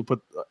then she would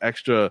put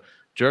extra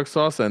jerk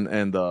sauce and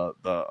the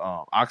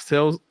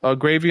oxtail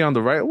gravy on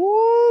the right.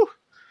 Woo!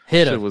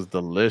 It was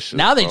delicious.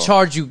 Now they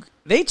charge you.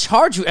 They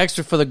charge you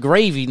extra for the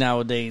gravy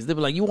nowadays. They be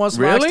like, "You want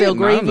some oxtail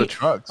gravy?" Not on the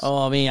trucks.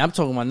 Oh, I mean, I'm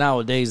talking about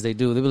nowadays. They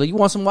do. They be like, "You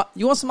want some? Like,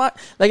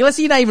 let's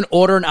say you're not even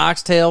ordering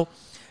oxtail.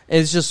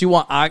 It's just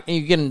you're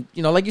getting,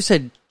 like you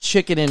said,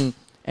 chicken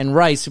and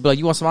rice. You be like,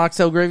 you want some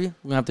oxtail gravy?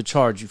 We're gonna have to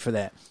charge you for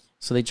that.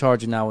 So they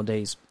charge you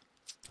nowadays.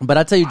 But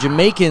I tell you,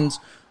 Jamaicans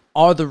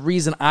are the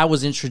reason I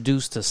was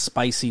introduced to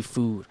spicy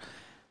food.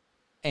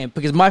 And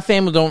because my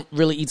family don't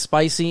really eat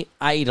spicy,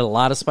 I eat a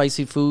lot of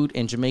spicy food,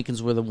 and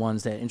Jamaicans were the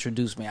ones that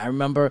introduced me. I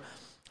remember,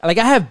 I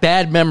have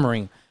bad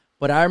memory,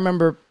 but I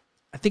remember,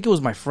 I think it was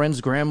my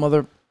friend's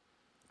grandmother.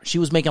 She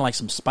was making like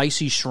some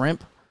spicy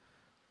shrimp.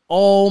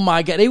 Oh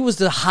my God. It was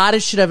the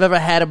hottest shit I've ever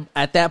had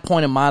at that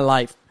point in my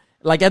life.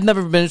 Like, I've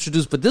never been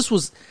introduced, but this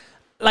was,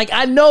 like,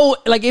 I know,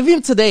 like,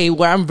 even today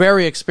where I'm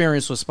very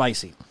experienced with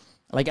spicy.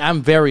 Like,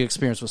 I'm very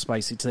experienced with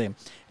spicy today.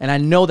 And I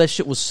know that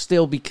shit will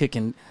still be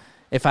kicking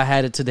if I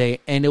had it today.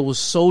 And it was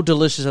so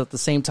delicious at the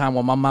same time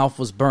while my mouth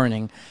was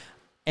burning.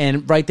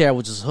 And right there, I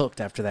was just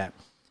hooked after that.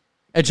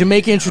 A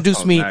Jamaican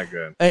introduced me.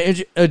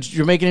 A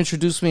Jamaican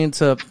introduced me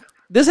into.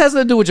 This has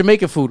to do with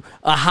Jamaican food.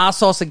 A hot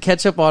sauce and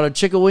ketchup on a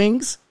chicken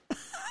wings.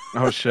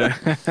 Oh shit!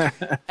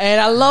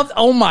 And I loved.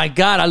 Oh my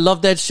God, I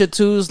love that shit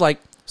too. It's like,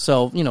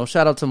 so,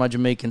 shout out to my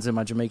Jamaicans and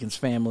my Jamaicans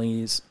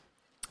families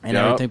and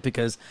everything,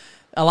 because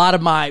a lot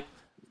of my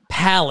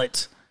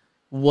palate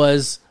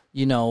was,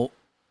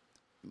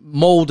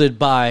 molded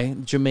by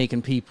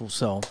Jamaican people.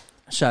 So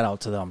shout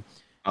out to them.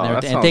 Oh,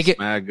 that sounds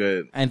mad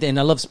good. And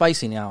I love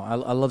spicy now.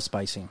 I love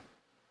spicy.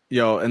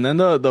 Yo, and then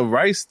the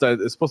rice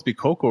that is supposed to be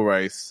cocoa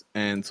rice,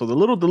 and so the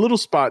little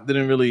spot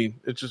didn't really.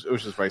 It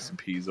was just rice and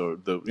peas, or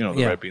the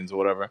red beans or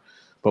whatever.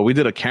 But we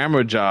did a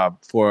camera job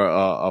for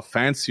a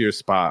fancier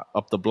spot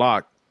up the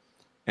block,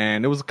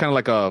 and it was kind of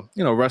like a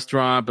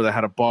restaurant, but it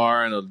had a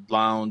bar and a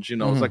lounge. It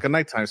was like a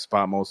nighttime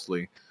spot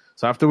mostly.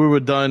 So after we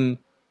were done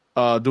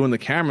doing the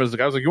cameras, the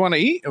guy was like, "You want to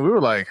eat?" And we were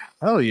like,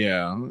 "Hell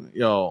yeah,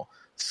 yo!"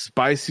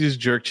 Spiciest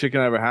jerk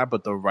chicken I ever had,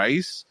 but the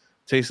rice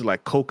tasted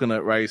like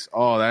coconut rice.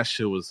 Oh, that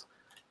shit was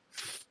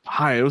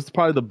high. It was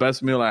probably the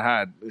best meal I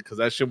had, because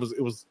that shit was,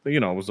 it was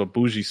a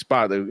bougie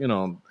spot. They,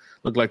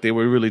 looked like they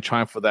were really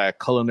trying for that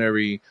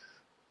culinary,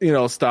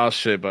 style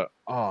shit. But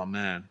oh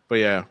man, but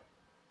yeah.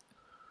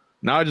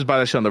 Now I just buy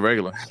that shit on the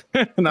regular.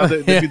 Now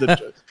they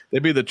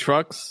be the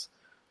trucks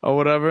or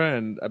whatever,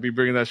 and I'd be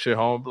bringing that shit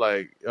home.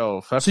 Like,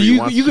 yo, Pfeffer, so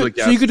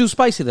you could do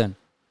spicy then.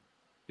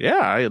 Yeah,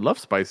 I love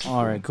spicy.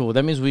 All right, cool.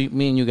 That means me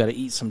and you got to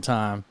eat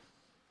sometime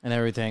and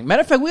everything.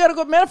 Matter of fact, we got to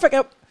go. Matter of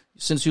fact,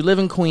 since you live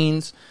in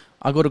Queens,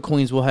 I'll go to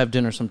Queens. We'll have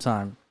dinner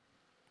sometime.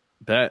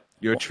 Bet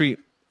you're a treat.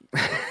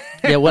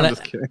 Yeah,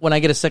 when I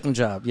get a second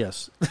job,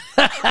 yes.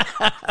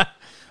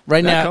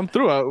 Right now, come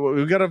through.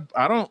 We gotta.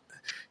 I don't.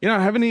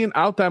 I haven't eaten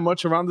out that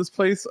much around this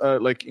place,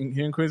 like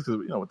here in Queens,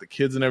 because with the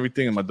kids and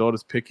everything, and my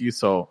daughter's picky,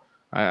 so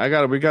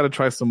we gotta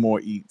try some more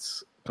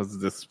eats, because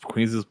this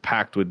Queens is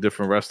packed with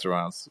different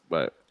restaurants.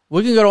 But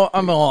we can go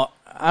to.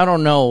 I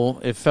don't know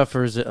if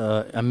Pfeffer's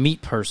a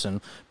meat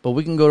person, but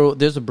we can go to.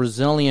 There's a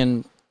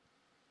Brazilian.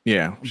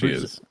 Yeah, she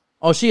is.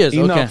 Oh, she is.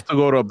 Enough to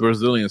go to a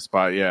Brazilian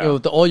spot. Yeah,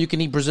 the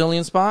all-you-can-eat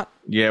Brazilian spot.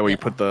 Yeah, where you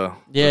put the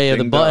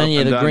the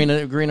button,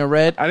 the green or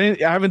red. I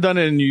haven't done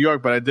it in New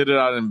York, but I did it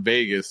out in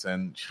Vegas,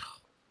 and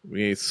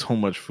we ate so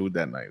much food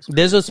that night.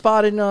 There's a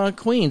spot in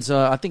Queens,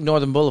 I think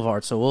Northern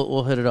Boulevard, so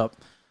we'll hit it up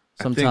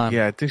sometime.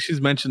 I think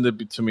she's mentioned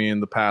it to me in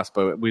the past,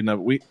 but we've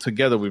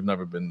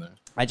never been there.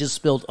 I just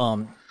spilled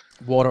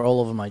water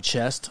all over my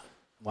chest.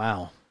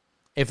 Wow.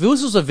 If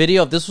this was a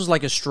video, if this was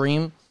like a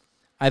stream,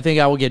 I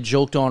think I would get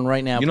joked on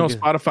right now.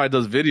 Spotify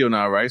does video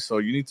now, right? So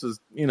you need to,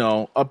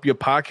 up your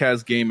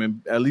podcast game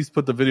and at least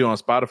put the video on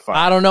Spotify.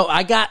 I don't know.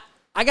 I got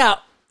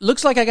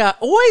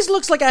always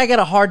looks like I got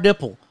a hard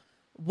nipple.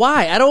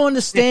 Why? I don't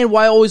understand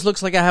why it always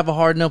looks like I have a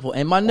hard nipple.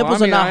 And my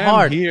nipples are not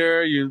hard.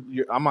 Here,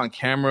 I'm on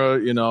camera,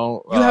 you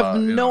know. You have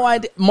no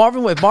idea.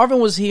 Marvin, if Marvin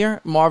was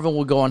here, Marvin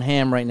would go on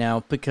ham right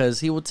now because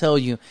he will tell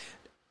you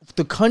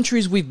the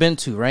countries we've been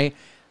to, right?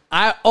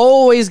 I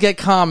always get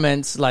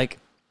comments like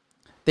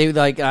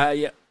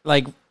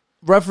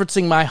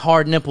referencing my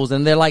hard nipples,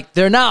 and they're like,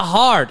 they're not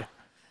hard.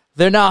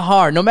 They're not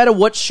hard. No matter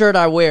what shirt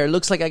I wear, it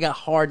looks like I got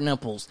hard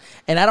nipples.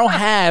 And I don't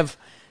have,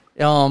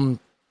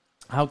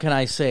 how can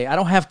I say? I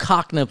don't have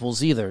cock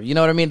nipples either. You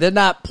know what I mean? They're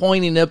not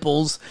pointy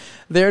nipples.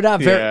 They're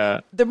not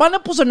very, my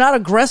nipples are not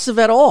aggressive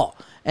at all.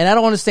 And I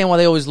don't understand why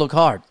they always look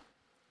hard.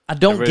 I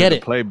don't get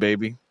it. Play,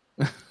 baby.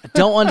 I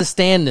don't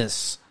understand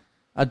this.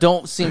 I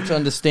don't seem to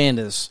understand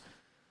this.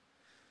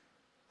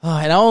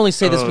 And I only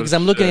say this because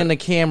I'm looking in the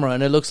camera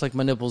and it looks like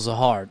my nipples are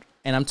hard.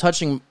 And I'm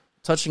touching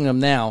them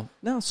now.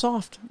 No,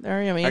 soft. There,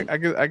 I mean, I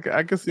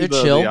can see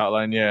the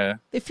outline. Yeah,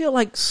 they feel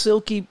like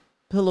silky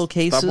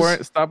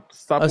pillowcases. Stop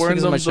wearing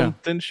them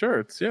thin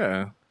shirts.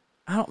 Yeah,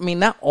 I don't mean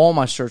not all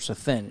my shirts are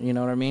thin. You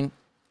know what I mean?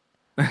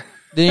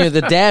 Then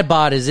the dad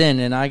bod is in,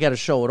 and I got to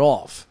show it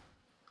off.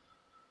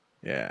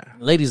 Yeah,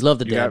 ladies love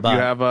the dad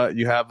bod.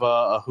 You have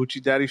a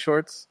hoochie daddy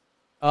shorts.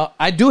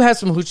 I do have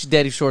some hoochie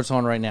daddy shorts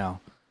on right now.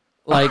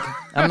 Like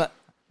I'm not.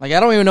 Like I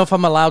don't even know if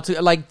I'm allowed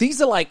to. Like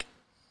these are like.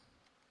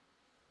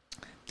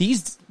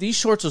 These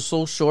shorts are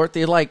so short.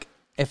 They're like,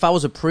 if I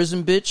was a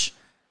prison bitch,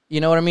 you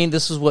know what I mean?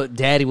 This is what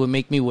daddy would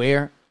make me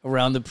wear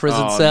around the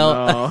prison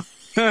cell.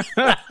 No.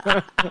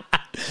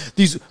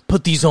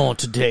 Put these on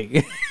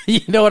today.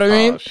 You know what I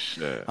mean? Oh,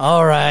 shit.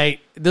 All right.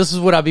 This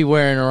is what I'll be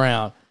wearing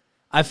around.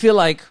 I feel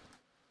like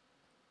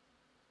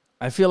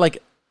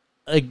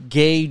a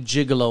gay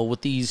gigolo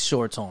with these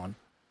shorts on.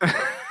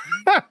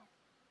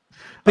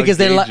 Because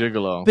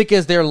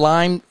they're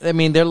lime. I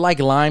mean, they're like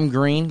lime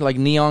green, like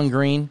neon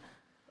green.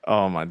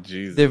 Oh my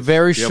Jesus! They're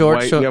very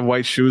short. You have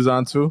white shoes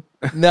on too?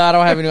 No, I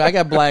don't have any. I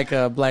got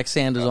black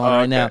sandals on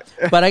right now,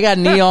 but I got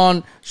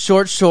neon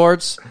short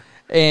shorts,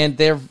 and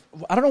they're.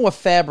 I don't know what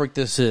fabric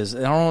this is.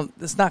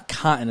 It's not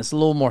cotton. It's a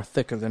little more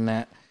thicker than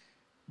that,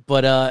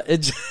 but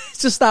it's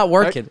just not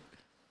working.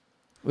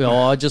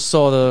 I just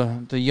saw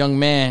the young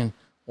man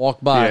walk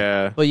by.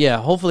 Yeah. But yeah,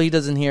 hopefully he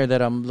doesn't hear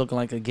that I'm looking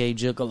like a gay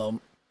gigolo.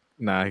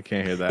 Nah, he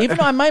can't hear that. Even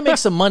though I might make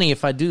some money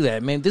if I do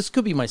that, man. This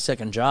could be my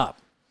second job.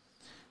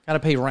 Got to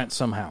pay rent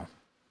somehow.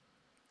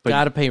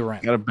 Got to pay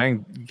rent. Got to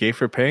bang gay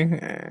for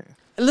pay?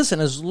 Listen,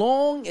 as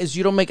long as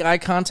you don't make eye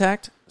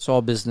contact, it's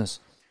all business.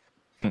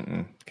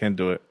 Can't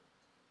do it.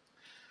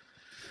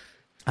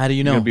 How do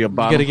you know? You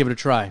got to give it a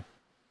try.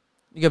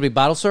 You got to be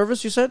bottle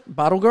service, you said?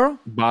 Bottle girl?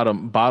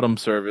 Bottom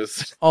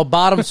service. Oh,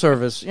 bottom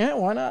service. Yeah,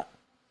 why not?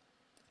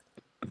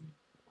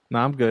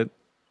 Nah, I'm good.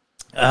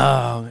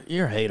 Oh,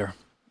 you're a hater.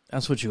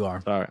 That's what you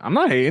are. Sorry. I'm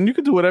not hating. You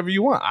can do whatever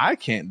you want. I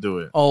can't do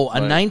it. Oh, a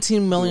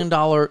 $19 million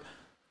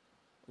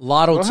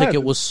lotto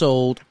ticket was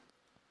sold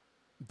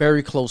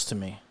very close to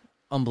me.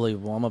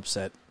 Unbelievable. I'm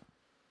upset.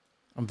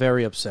 I'm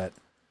very upset.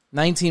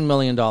 $19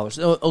 million.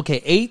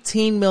 Okay,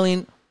 18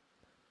 million.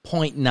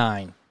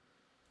 0.9.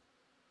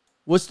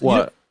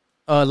 What?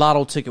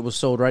 Lotto ticket was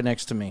sold right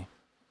next to me.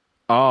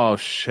 Oh,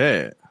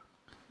 shit.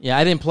 Yeah,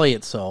 I didn't play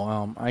it,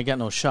 so I got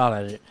no shot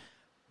at it.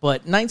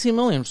 But 19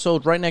 million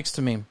sold right next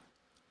to me.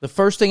 The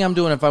first thing I'm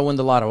doing if I win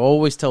the lotto, I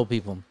always tell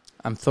people,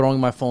 I'm throwing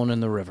my phone in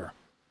the river.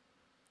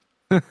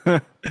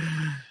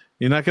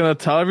 You're not going to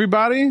tell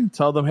everybody?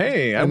 Tell them,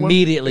 hey.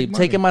 Immediately,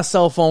 taking my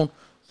cell phone,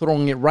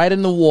 throwing it right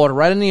in the water,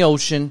 right in the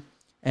ocean,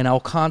 and I'll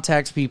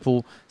contact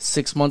people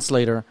 6 months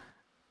later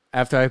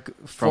after I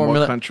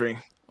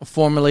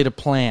formulate a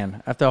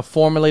plan. After I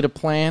formulate a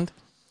plan,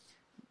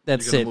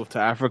 that's it. Move to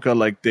Africa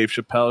like Dave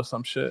Chappelle or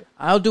some shit?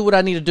 I'll do what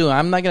I need to do.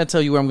 I'm not going to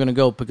tell you where I'm going to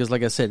go because,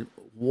 like I said,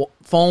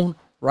 phone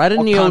right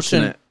in the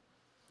ocean.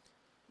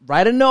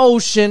 Right in the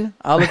ocean.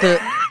 I'll look at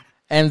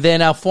and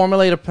then I'll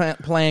formulate a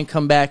plan,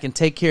 come back, and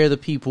take care of the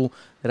people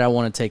that I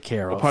want to take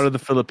care of. What part of the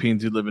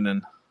Philippines you living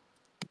in?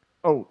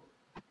 Oh.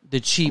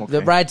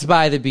 The right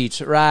by the beach.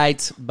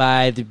 Right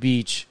by the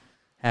beach.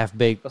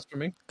 Half-baked. That's for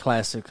me.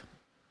 Classic.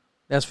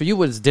 That's for you.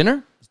 What, is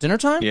dinner? It's dinner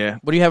time? Yeah.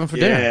 What are you having for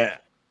dinner? Yeah.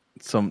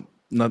 Some,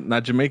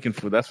 not Jamaican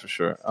food, that's for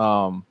sure.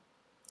 Some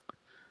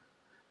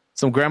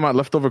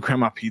leftover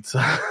grandma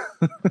pizza.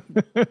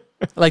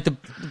 Like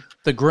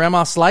the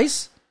grandma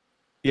slice?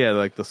 Yeah,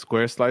 like the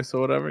square slice or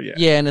whatever. Yeah.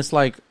 Yeah, and it's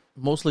like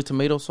mostly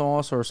tomato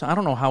sauce or I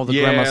don't know how the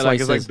grandma slice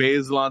is. Yeah, it's like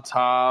basil on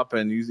top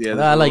and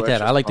I like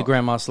that. I like the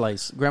grandma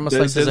slice. Grandma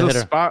slice is a hitter. There's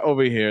a spot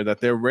over here that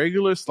their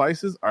regular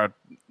slices are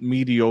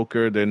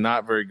mediocre. They're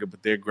not very good,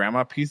 but their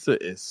grandma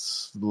pizza is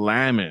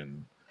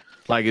slamming.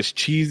 Like it's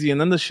cheesy,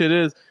 and then the shit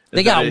is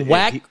they got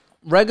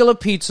regular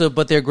pizza,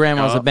 but their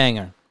grandma's a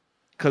banger.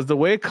 Because the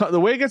way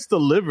it gets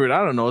delivered,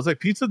 I don't know. It's like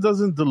pizza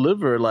doesn't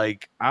deliver.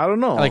 Like I don't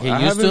know. Like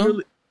it used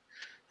to.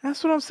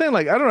 That's what I'm saying.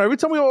 Like I don't know. Every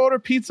time we order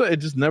pizza, it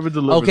just never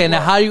delivers. Okay,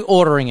 now how are you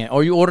ordering it?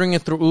 Are you ordering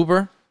it through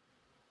Uber,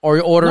 or are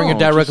you ordering it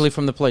directly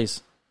from the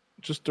place?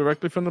 Just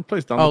directly from the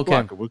place down the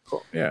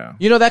block. Yeah.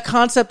 You know that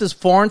concept is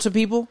foreign to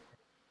people.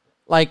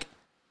 Like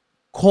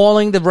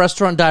calling the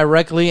restaurant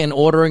directly and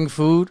ordering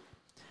food.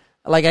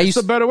 Like It's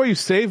a better way. You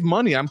save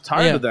money. I'm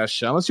tired of that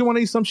shit. Unless you want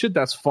to eat some shit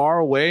that's far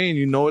away and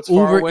you know it's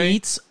far away. Uber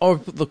Eats or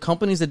the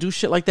companies that do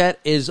shit like that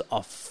is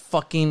a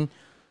fucking...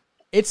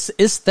 It's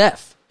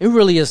theft. It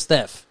really is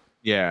theft.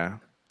 Yeah.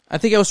 I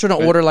think I was trying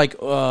to order like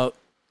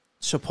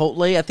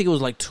Chipotle. I think it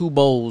was like 2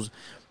 bowls.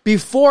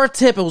 Before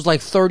tip, it was like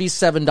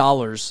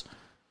 $37.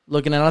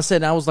 Looking at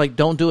it, I was like,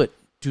 don't do it.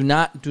 Do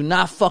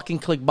not fucking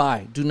click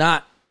buy. Do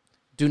not.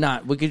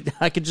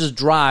 I could just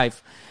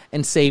drive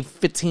and save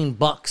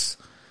 $15.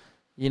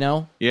 You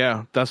know?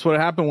 Yeah, that's what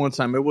happened one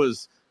time. It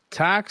was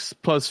tax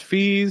plus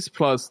fees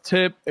plus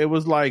tip. It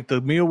was like the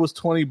meal was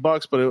 $20,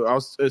 but it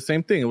was the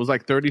same thing. It was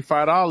like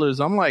 $35.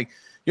 I'm like,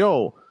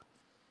 yo,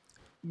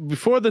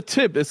 before the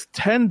tip, it's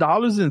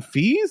 $10 in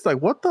fees.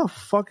 Like, what the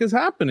fuck is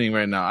happening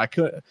right now?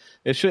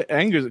 It should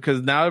anger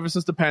because now ever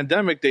since the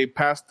pandemic,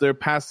 they're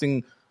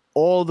passing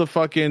all the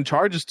fucking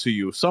charges to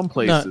you. Some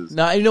places.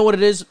 Now you know what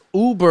it is.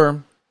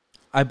 Uber,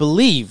 I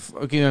believe.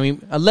 Okay, I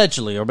mean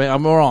allegedly, or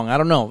I'm wrong. I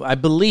don't know. I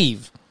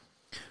believe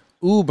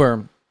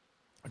Uber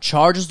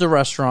charges the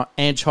restaurant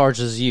and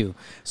charges you.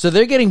 So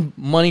they're getting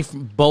money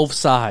from both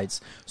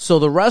sides. So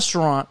the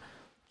restaurant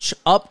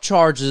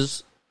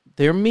upcharges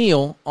their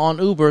meal on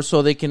Uber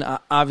so they can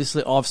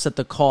obviously offset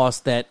the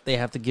cost that they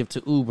have to give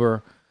to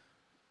Uber.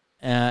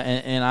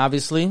 And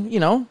obviously, you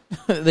know,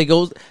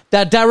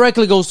 that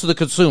directly goes to the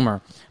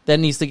consumer that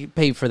needs to get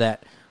paid for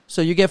that.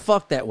 So you get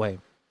fucked that way.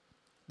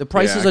 The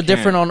prices are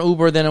different on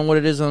Uber than on what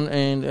it is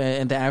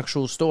in the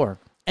actual store.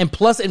 And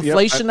plus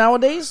inflation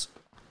nowadays.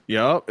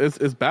 Yeah,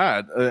 it's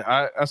bad.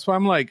 That's why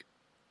I'm like,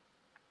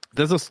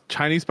 there's a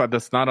Chinese spot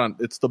that's not on.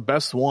 It's the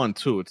best one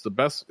too. It's the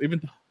best.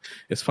 Even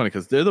it's funny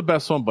because they're the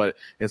best one, but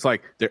it's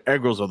like their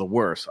egg rolls are the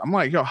worst. I'm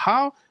like, yo,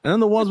 how? And then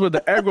the ones where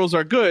the egg rolls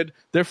are good,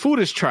 their food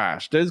is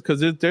trash. There's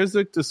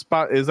like the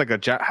spot is like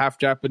a half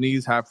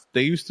Japanese, half.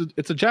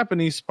 It's a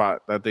Japanese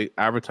spot that they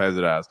advertise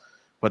it as,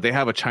 but they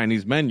have a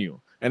Chinese menu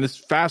and it's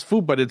fast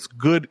food, but it's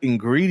good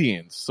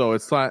ingredients. So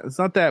it's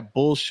not that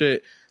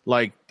bullshit.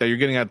 Like that you're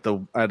getting at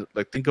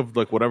like think of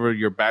like whatever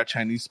your bad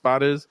Chinese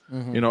spot is,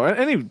 you know,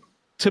 any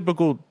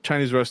typical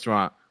Chinese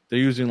restaurant, they're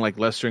using like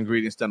lesser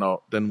ingredients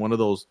than one of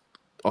those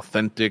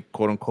authentic,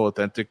 quote unquote,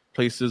 authentic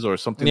places or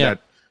something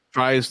that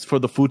tries for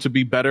the food to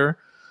be better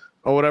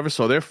or whatever.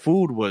 So their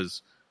food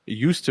it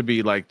used to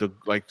be like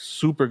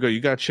super good. You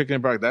got chicken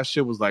and broth. That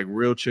shit was like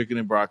real chicken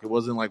and broth. It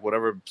wasn't like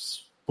whatever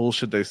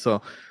bullshit they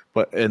sell.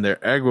 And their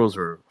egg rolls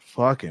were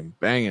fucking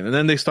banging. And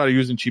then they started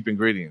using cheap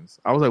ingredients.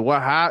 I was like,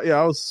 what? How?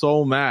 Yeah, I was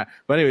so mad.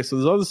 But anyway, so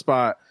this other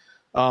spot,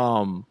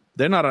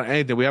 they're not on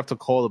anything. We have to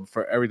call them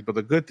for everything. But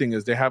the good thing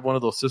is they have one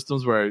of those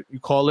systems where you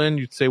call in,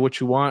 you say what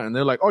you want, and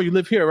they're like, oh, you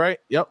live here, right?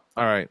 Yep.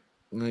 All right.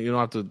 And you don't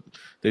have to.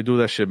 They do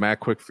that shit mad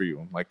quick for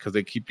you, like because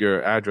they keep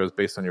your address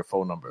based on your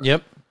phone number.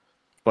 Yep.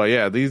 But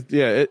yeah,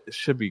 it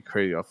should be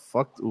crazy. I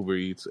fucked Uber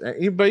Eats,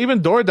 but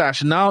even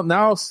DoorDash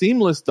now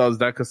Seamless does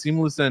that because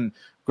Seamless and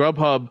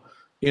Grubhub,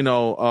 you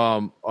know,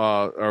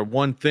 are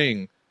one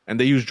thing, and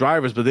they use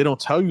drivers, but they don't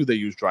tell you they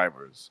use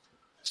drivers.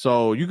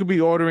 So you could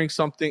be ordering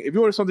something. If you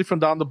order something from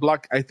down the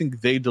block, I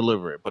think they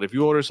deliver it. But if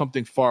you order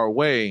something far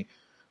away,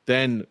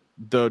 then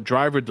the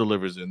driver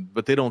delivers it,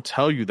 but they don't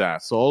tell you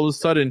that. So all of a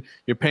sudden,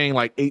 you're paying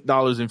like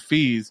 $8 in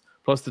fees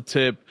plus the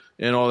tip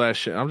and all that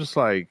shit. I'm just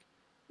like,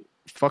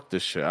 fuck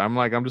this shit. I'm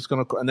just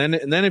gonna, and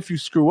then if you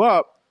screw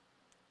up,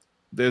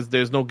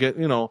 there's no get.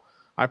 You know,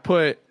 I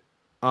put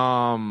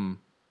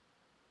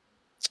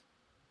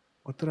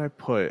what did I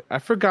put? I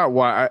forgot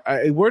why.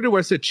 I worded where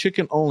I said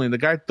chicken only, and the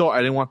guy thought I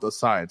didn't want the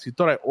sides. He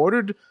thought I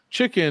ordered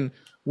chicken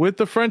with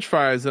the French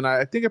fries, and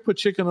I think I put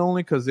chicken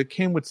only because it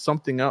came with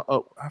something else.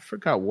 Oh, I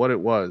forgot what it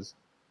was.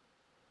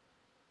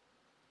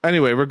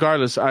 Anyway,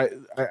 regardless, I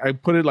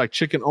put it like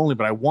chicken only,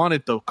 but I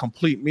wanted the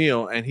complete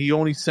meal, and he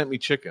only sent me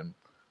chicken.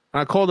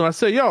 And I called him. I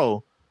said,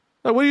 yo,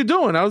 like, what are you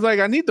doing? I was like,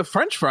 I need the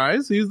French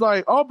fries. He's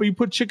like, oh, but you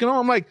put chicken on.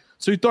 I'm like,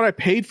 so you thought I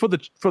paid for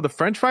the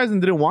French fries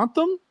and didn't want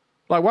them?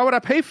 Like, why would I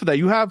pay for that?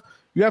 You have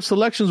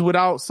selections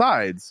without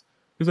sides.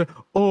 He's like,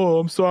 oh,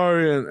 I'm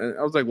sorry. And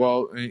I was like,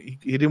 well, he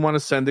didn't want to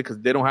send it because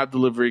they don't have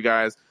delivery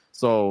guys.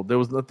 So there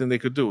was nothing they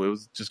could do. It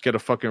was just get a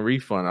fucking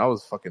refund. I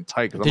was fucking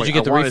tight. Did you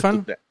get the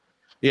refund?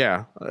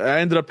 Yeah. I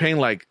ended up paying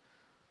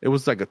it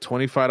was like a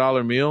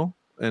 $25 meal.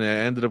 And I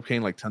ended up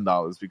paying like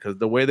 $10 because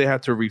the way they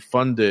had to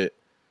refund it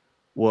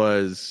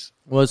was...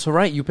 Well, it's all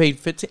right. You paid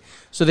 $15.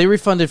 So they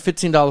refunded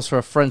 $15 for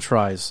a French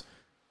fries.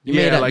 You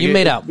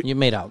made out.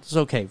 It's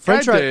okay.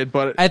 French fries. Did,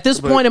 but at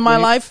this point in my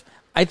life,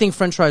 I think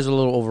French fries are a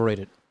little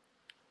overrated.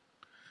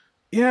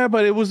 Yeah,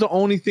 but it was the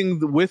only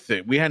thing with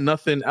it. We had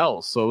nothing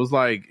else, so it was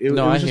like it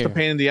was just a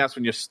pain in the ass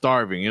when you're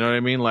starving. You know what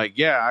I mean? Like,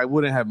 yeah, I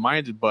wouldn't have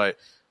minded, but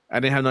I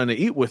didn't have nothing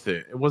to eat with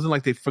it. It wasn't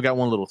like they forgot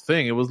one little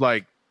thing. It was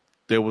like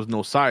there was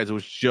no sides. It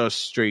was just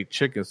straight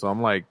chicken. So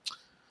I'm like,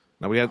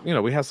 now we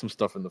had some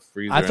stuff in the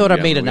freezer. I thought I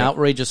made an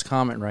outrageous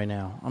comment right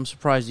now. I'm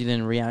surprised you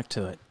didn't react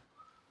to it.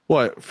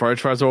 What?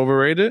 French fries are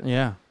overrated?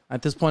 Yeah.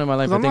 At this point in my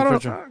life, 'Cause I think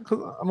French fries.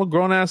 Because I'm a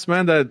grown ass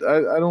man that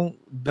I don't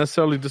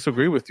necessarily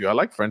disagree with you. I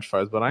like French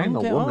fries, but I ain't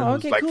Okay, no woman oh,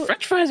 who's okay, like cool.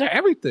 French fries are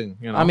everything.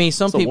 You know, I mean,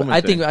 some It's a people. woman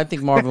I thing.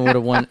 think Marvin would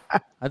have won.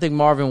 I think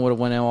Marvin would have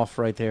went off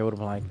right there. Would have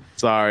been like,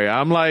 Sorry,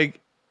 I'm like,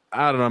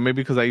 I don't know.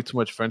 Maybe because I eat too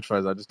much French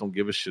fries, I just don't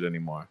give a shit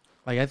anymore.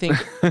 like I think,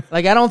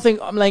 like I don't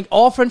think. I'm like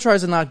all French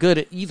fries are not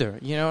good either.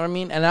 You know what I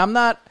mean? And I'm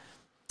not.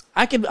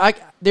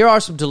 There are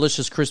some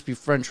delicious crispy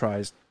French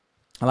fries.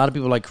 A lot of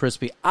people like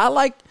crispy. I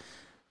like.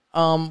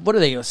 What are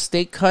they? A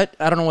steak cut?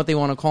 I don't know what they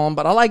want to call them,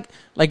 but I like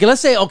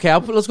let's say okay.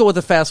 Let's go with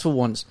the fast food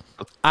ones.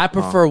 I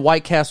prefer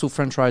White Castle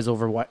French fries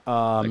over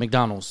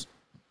McDonald's.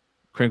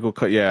 Crinkle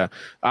cut, yeah.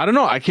 I don't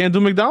know. I can't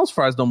do McDonald's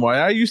fries no more.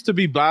 I used to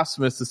be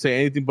blasphemous to say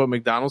anything but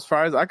McDonald's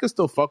fries. I could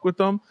still fuck with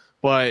them,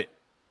 but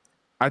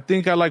I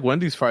think I like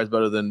Wendy's fries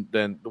better than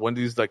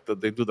Wendy's. Like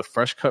they do the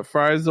fresh cut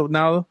fries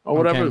now or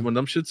whatever. Okay. When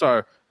them shits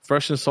are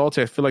fresh and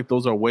salty, I feel like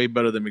those are way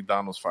better than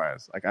McDonald's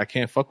fries. Like I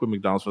can't fuck with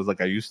McDonald's fries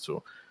like I used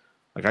to.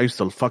 Like I used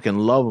to fucking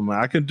love them. Man.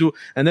 I could do,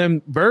 and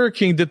then Burger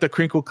King did the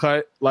crinkle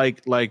cut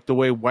like the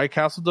way White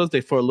Castle does.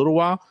 They for a little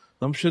while,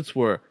 those shits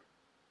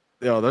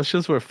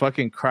were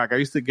fucking crack. We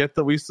used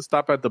to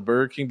stop at the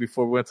Burger King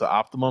before we went to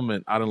Optimum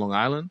out in Long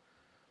Island.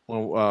 When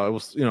it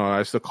was, I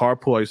used to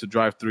carpool. I used to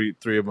drive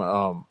three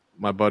of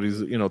my buddies,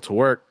 to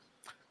work.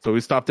 So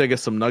we stopped there, get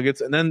some nuggets,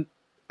 and then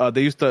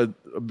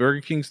Burger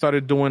King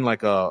started doing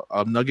like a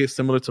nugget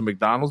similar to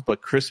McDonald's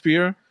but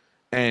crispier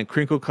and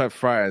crinkle cut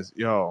fries.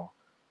 Yo.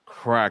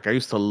 Crack. I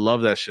used to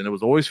love that shit. It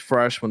was always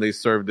fresh when they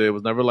served it. It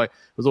was never like,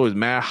 it was always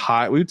mad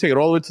hot. We would take it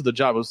all the way to the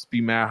job. It was be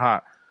mad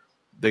hot.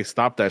 They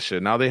stopped that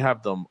shit. Now they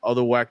have them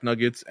other whack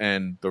nuggets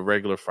and the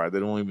regular fry.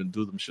 They don't even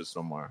do them shits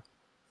no more.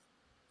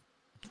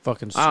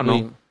 Fucking sweet. I don't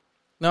know.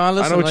 No,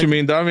 listen, I know what you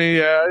mean. I mean,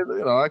 yeah,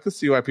 I could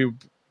see why people,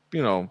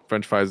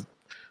 French fries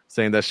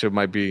saying that shit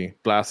might be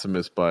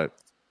blasphemous, but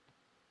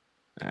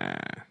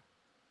I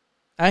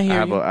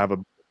hear you. I have a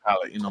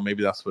palate.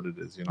 Maybe that's what it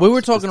is. We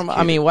were talking about.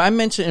 I mean, I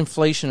mentioned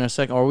inflation in a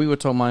second, or we were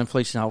talking about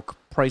inflation, how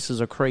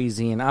prices are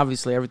crazy, and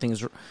obviously everything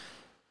is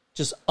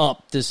just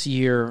up this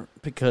year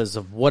because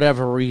of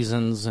whatever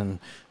reasons, and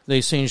they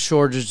saying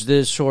shortage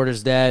this,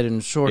 shortage that,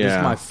 and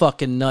shortage my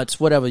fucking nuts,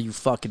 whatever you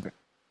fucking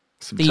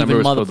thieving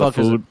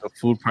motherfuckers. The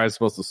food price is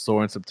supposed to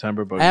soar in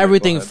September, but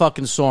everything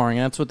fucking soaring.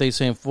 That's what they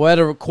saying for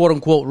whatever quote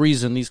unquote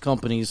reason. These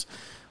companies,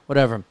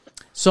 whatever.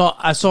 So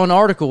I saw an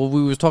article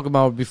we were talking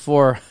about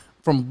before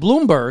from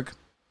Bloomberg.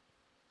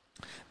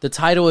 The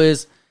title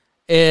is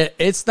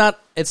it's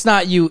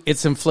not you,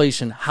 it's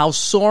inflation. How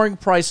soaring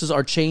prices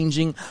are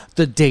changing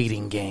the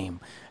dating game.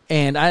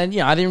 And I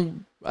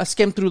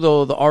skimmed through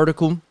the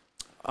article.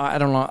 I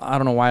don't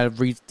know why I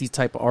read these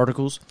type of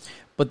articles,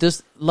 but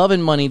this Love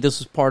and Money,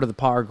 this is part of the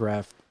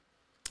paragraph,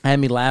 had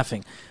me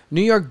laughing.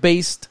 New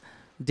York-based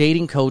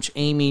dating coach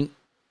Amy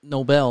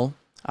Nobel,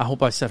 I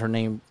hope I said her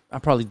name. I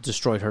probably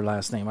destroyed her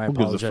last name. I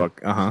apologize.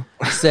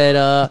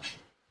 Said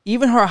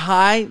even her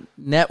high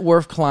net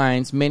worth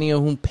clients, many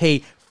of whom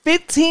pay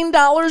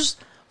 $15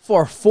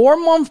 for a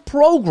 4-month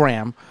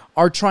program,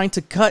 are trying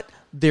to cut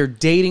their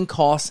dating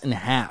costs in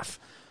half.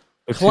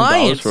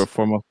 Clients for a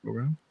 4-month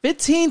program?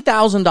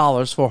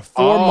 $15,000 for a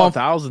 4-month.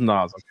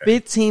 $1,000. Okay.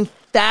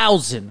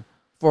 $15,000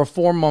 for a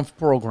 4-month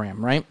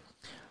program, right?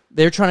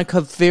 They're trying to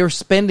cut their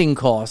spending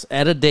costs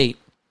at a date,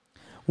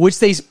 which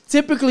they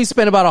typically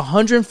spend about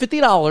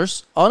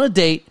 $150 on a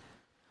date,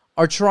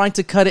 are trying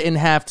to cut it in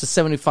half to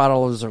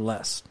 $75 or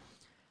less.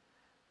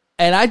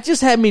 And I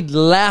just had me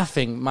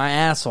laughing my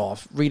ass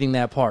off reading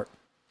that part.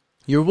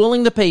 You're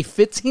willing to pay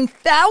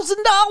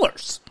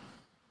 $15,000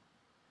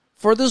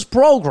 for this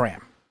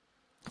program.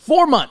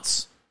 4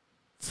 months.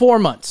 4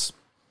 months.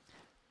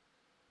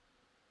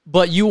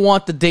 But you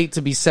want the date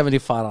to be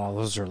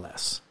 $75 or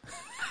less.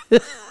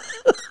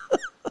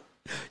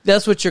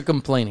 That's what you're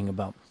complaining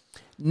about.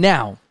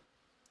 Now,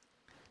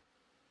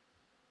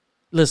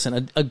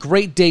 listen, a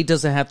great date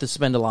doesn't have to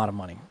spend a lot of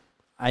money.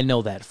 I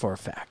know that for a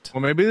fact.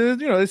 Well, maybe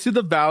they see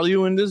the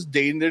value in this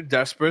date and they're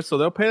desperate, so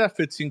they'll pay that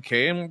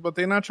 $15K, but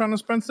they're not trying to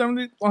spend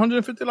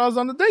 $150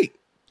 on the date.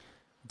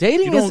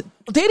 Dating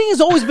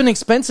has always been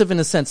expensive in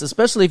a sense,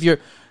 especially if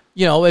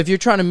you're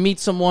trying to meet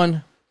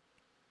someone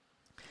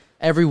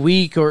every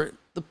week, or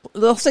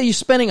let's say you're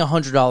spending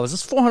 $100.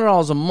 It's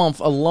 $400 a month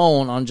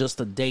alone on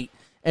just a date.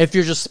 If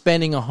you're just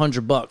spending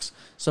 $100,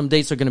 some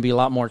dates are going to be a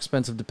lot more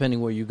expensive depending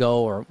where you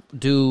go or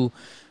do,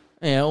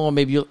 or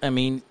maybe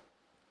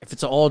if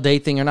it's an all-day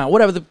thing or not.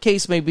 Whatever the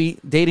case may be,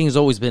 dating has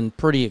always been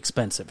pretty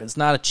expensive. It's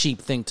not a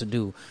cheap thing to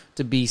do,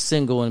 to be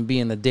single and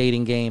be in the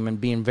dating game and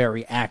being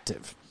very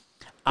active.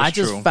 I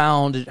just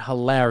found it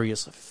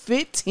hilarious.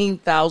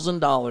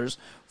 $15,000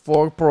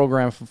 for a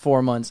program for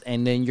 4 months,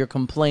 and then you're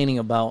complaining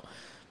about,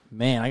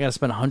 man, I got to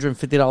spend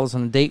 $150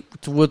 on a date.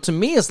 Well, to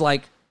me, it's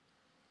like,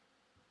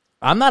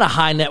 I'm not a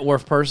high net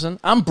worth person.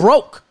 I'm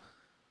broke.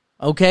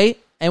 Okay?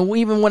 And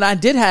even when I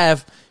did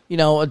have,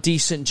 a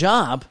decent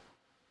job,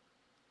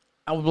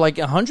 I was like,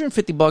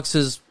 $150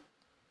 is,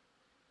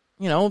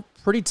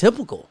 pretty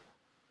typical,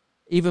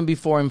 even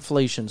before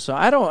inflation. So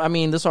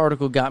this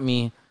article got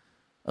me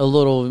a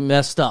little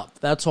messed up.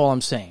 That's all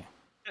I'm saying.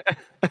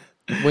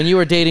 when you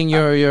were dating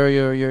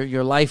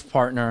your life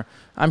partner,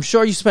 I'm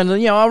sure you spent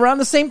around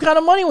the same kind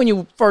of money when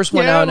you first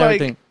went out and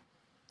everything.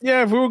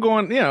 Yeah, if we were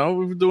going,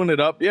 we were doing it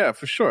up, yeah,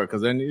 for sure.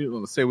 Because then,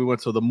 let's say we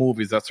went to the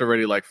movies, that's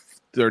already like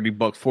 $30,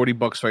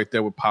 $40 right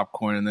there with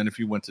popcorn. And then if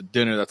you went to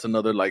dinner, that's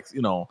another like, I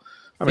mean,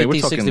 50,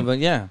 we're talking, 60, but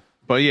yeah.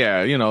 But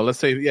yeah, let's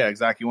say, yeah,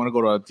 exactly. You want to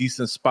go to a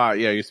decent spot,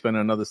 yeah, you're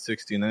spending another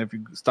 60. And then if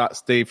you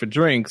stay for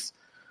drinks,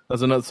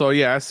 that's another. So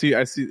yeah, I see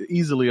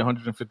easily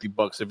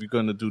 $150 if you're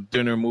going to do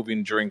dinner, movie,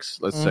 and drinks,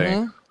 let's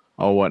say,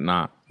 or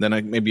whatnot.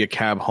 Then maybe a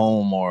cab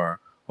home or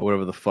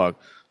whatever the fuck.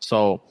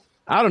 So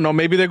I don't know.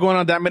 Maybe they're going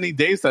on that many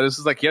days that it's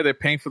just like, yeah, they're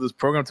paying for this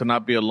program to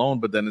not be alone.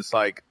 But then it's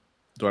like,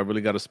 do I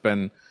really got to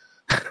spend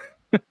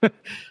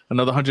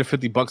another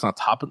 $150 on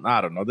top of?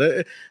 I don't know.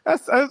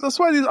 That's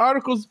why these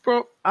articles,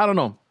 bro. I don't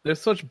know. They're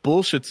such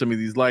bullshit to me.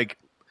 These like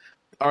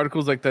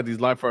articles like that, these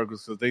life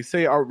articles, because they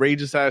say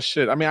outrageous ass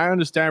shit. I mean, I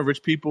understand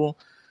rich people.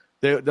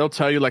 They'll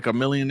tell you like a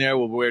millionaire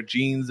will wear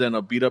jeans and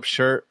a beat up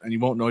shirt, and you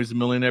won't know he's a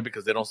millionaire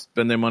because they don't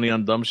spend their money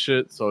on dumb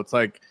shit. So it's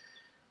like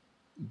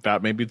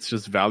that. Maybe it's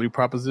just value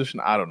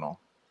proposition. I don't know.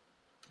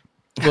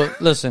 Well,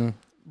 listen,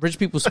 rich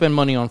people spend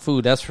money on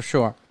food. That's for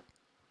sure.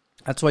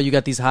 That's why you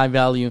got these high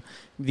value,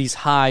 these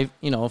high,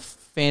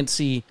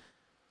 fancy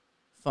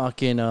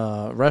fucking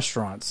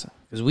restaurants.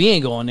 Because we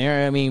ain't going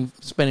there. I mean,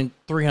 spending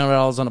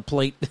 $300 on a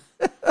plate.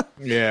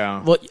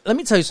 Yeah. Well, let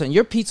me tell you something.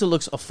 Your pizza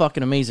looks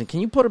fucking amazing. Can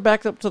you put it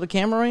back up to the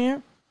camera right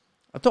here?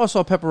 I thought I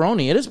saw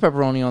pepperoni. It is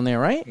pepperoni on there,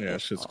 right? Yeah,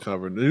 shit's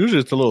covered. Usually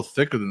it's a little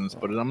thicker than this,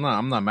 but I'm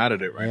not mad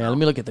at it right now. Yeah, let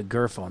me look at the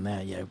girth on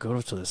that. Yeah, go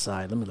to the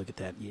side. Let me look at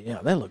that. Yeah,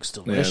 that looks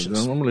delicious.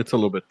 Yeah, normally it's a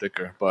little bit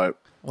thicker, but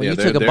well, you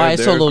took a bite. I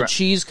saw a little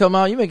cheese come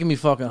out. You're making me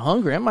fucking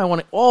hungry. I might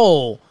want to.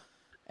 Oh,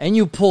 and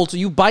you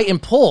bite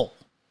and pull.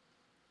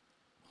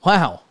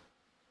 Wow,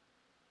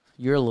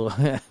 you're a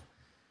little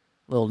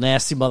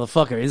nasty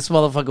motherfucker. This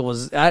motherfucker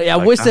was. I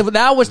wish the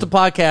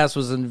podcast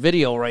was in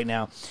video right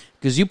now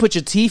because you put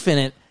your teeth in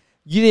it.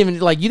 You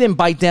didn't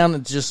bite down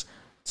and just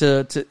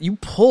to you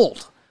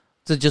pulled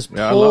to just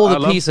pull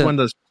the piece. When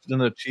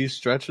the cheese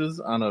stretches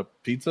on a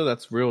pizza,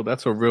 that's real.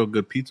 That's a real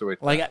good pizza right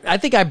there. Like I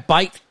think I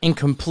bite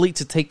incomplete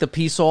to take the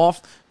piece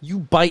off. You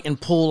bite and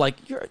pull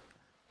like you're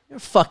a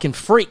fucking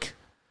freak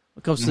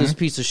when it comes to this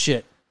piece of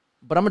shit.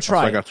 But I'm gonna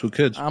try. I got 2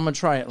 kids. I'm gonna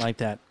try it like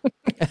that.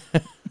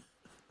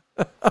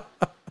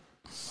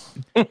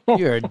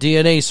 You're a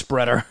DNA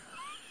spreader.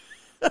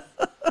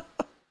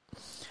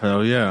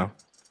 Hell yeah.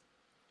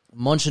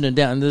 Munching it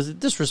down. This is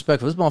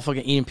disrespectful. This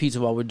motherfucker eating pizza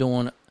while we're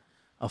doing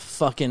a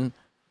fucking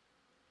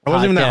I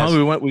wasn't even that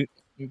hungry.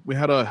 We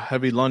had a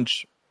heavy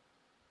lunch,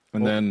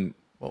 and then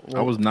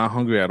I was not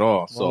hungry at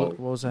all. So what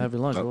was a heavy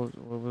lunch?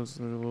 What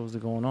was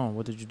going on?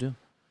 What did you do?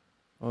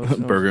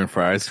 Burger and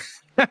fries.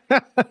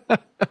 Well,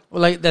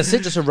 like that's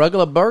it. Just a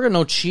regular burger,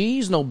 no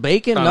cheese, no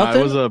bacon,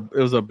 nothing. It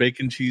was a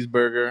bacon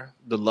cheeseburger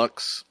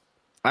deluxe.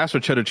 I asked for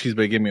cheddar cheese,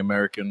 but they gave me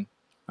American.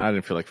 I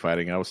didn't feel like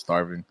fighting. I was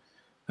starving.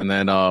 And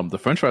then the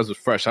French fries was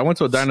fresh. I went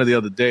to a diner the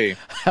other day.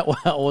 I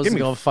wasn't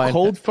gonna fight.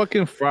 Cold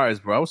fucking fries,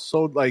 bro. I was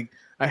so like,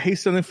 I hate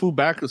sending food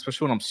back,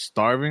 especially when I'm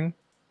starving.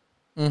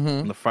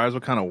 And the fries were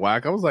kind of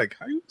whack. I was like,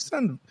 how you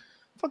send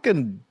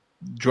fucking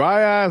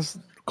dry ass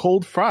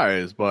cold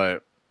fries?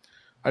 But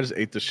I just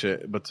ate the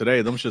shit. But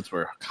today, them shits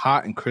were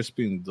hot and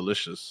crispy and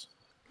delicious.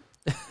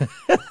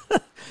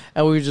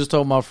 And we were just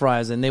talking about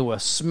fries, and they were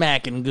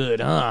smacking good,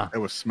 huh? They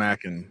were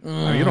smacking. I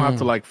mean, you don't have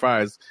to like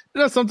fries.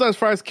 Sometimes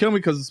fries kill me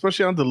because,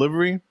 especially on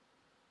delivery,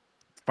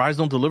 fries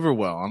don't deliver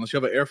well unless you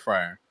have an air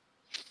fryer.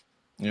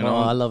 You know,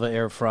 I love an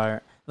air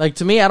fryer. Like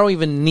to me, I don't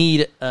even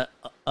need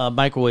a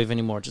microwave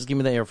anymore. Just give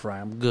me the air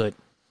fryer. I'm good.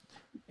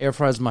 Air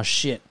fryer's my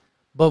shit.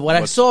 But what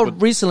I saw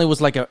recently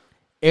was like a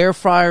air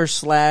fryer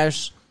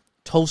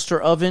 /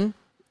 toaster oven.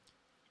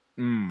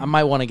 I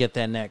might want to get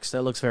that next.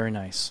 That looks very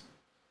nice.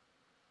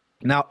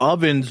 Now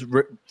ovens,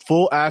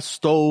 full ass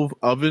stove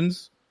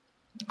ovens,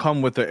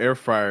 come with the air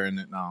fryer in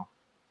it now.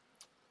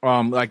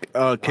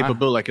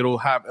 Capability, like it'll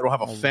have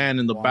a fan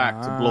in the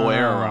back to blow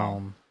air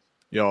around.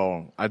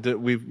 Yo,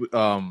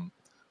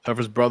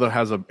 Heifer's brother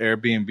has an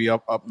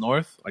Airbnb up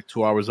north, like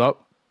 2 hours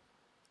up,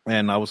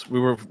 and we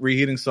were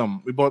reheating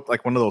some. We bought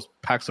like one of those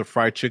packs of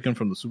fried chicken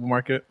from the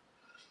supermarket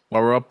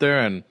while we're up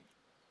there, and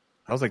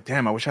I was like,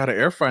 damn, I wish I had an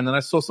air fryer. And then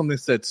I saw something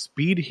that said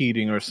speed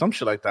heating or some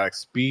shit like that, like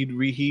speed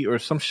reheat or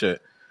some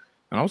shit.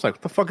 And I was like,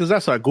 what the fuck is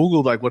that? So I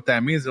Googled like what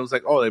that means. It was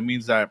like, oh, it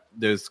means that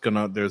it's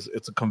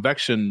a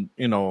convection,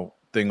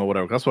 thing or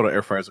whatever. That's what an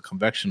air fryer is, a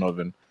convection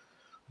oven.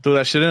 Threw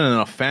that shit in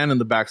and a fan in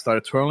the back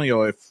started twirling.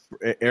 Yo, it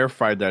air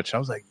fried that shit. I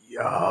was like,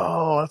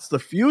 yo, that's the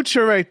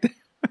future right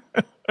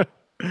there.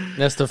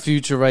 That's the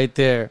future right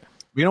there.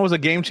 You know what's a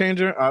game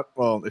changer?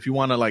 Well, if you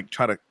want to like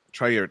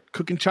try your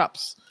cooking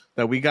chops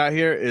that we got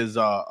here is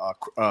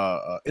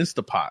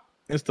Instapot.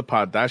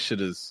 Instapot, that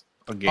shit is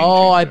a game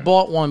changer. I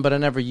bought one, but I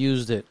never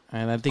used it.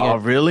 And I think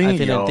really? I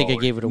think I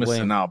gave it away.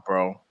 Missing out,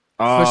 bro.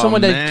 For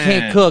someone that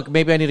can't cook,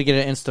 maybe I need to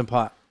get an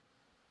Instapot.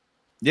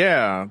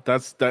 Yeah,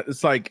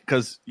 it's like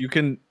because you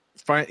can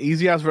find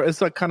easy as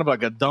it's like kind of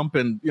like a dump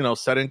and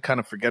setting kind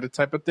of forget it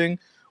type of thing.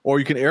 or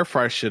you can air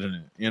fry shit in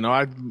it. You know,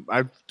 I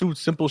do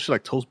simple shit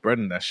like toast bread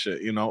and that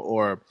shit. You know,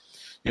 or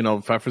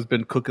Pfeffer's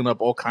been cooking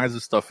up all kinds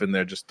of stuff in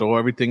there. Just throw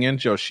everything in.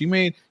 Yo, you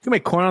can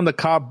make corn on the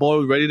cob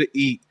boiled, ready to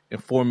eat in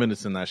 4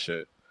 minutes in that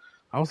shit.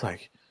 I was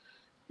like,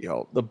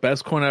 yo, the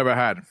best corn I ever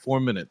had in 4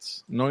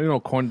 minutes.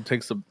 Corn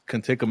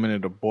can take a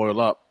minute to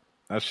boil up.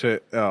 That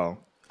shit, yo.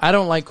 I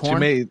don't like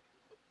corn.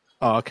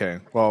 Oh, okay.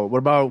 Well, what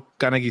about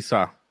carne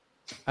guisada?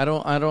 I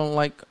don't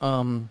like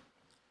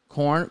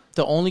corn.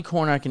 The only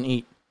corn I can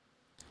eat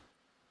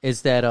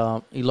is that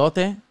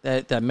elote,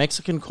 that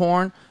Mexican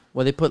corn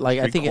where they put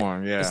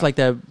it's like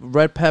that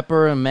red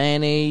pepper and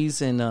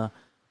mayonnaise and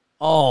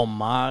oh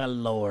my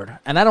Lord.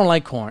 And I don't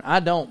like corn. I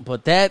don't,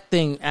 but that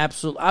thing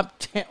absolutely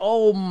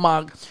oh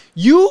my.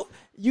 You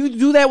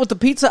do that with the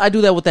pizza, I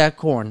do that with that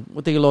corn,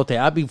 with the elote.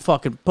 I'd be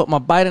fucking put my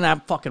bite and I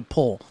fucking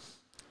pull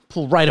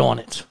right on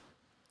it.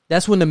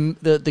 That's when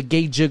the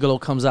gay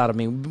gigolo comes out of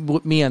me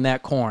with me and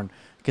that corn,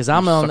 because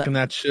I'm on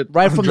that shit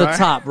right from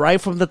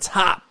the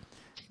top.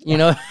 You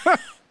know,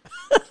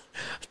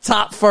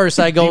 top first.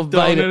 I go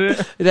bite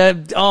it.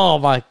 That, oh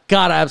my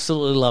God, I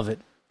absolutely love it.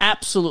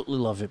 Absolutely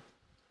love it.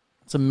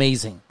 It's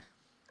amazing.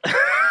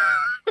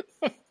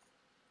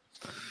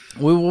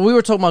 we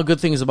were talking about good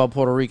things about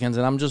Puerto Ricans,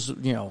 and I'm just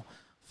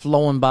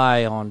flowing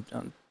by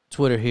on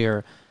Twitter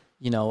here.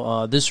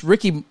 This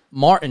Ricky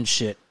Martin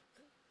shit.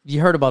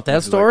 You heard about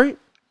that story?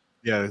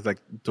 Yeah, he's like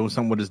doing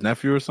something with his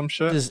nephew or some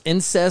shit. This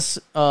incest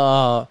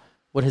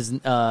with his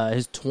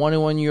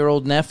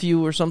 21-year-old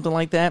nephew or something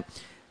like that.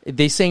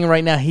 They saying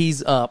right now he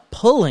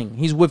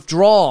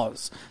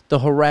withdraws the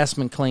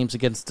harassment claims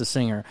against the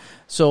singer.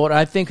 So what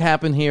I think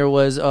happened here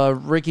was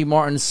Ricky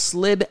Martin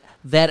slid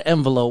that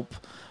envelope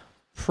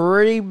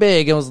pretty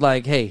big and was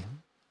like, "Hey,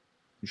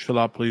 you chill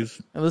out,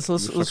 please. Let's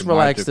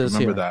relax this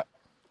here. That.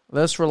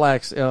 Let's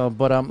relax,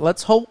 but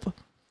let's hope."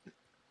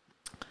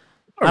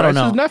 I don't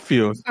know. It's his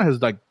nephew. It's not his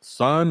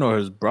son or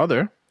his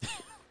brother.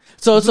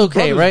 So it's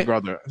okay, right?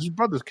 It's his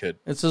brother's kid.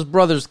 It's his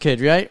brother's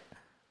kid, right?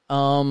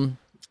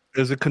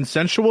 Is it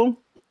consensual?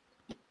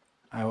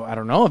 I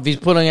don't know if he's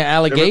putting in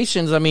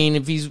allegations.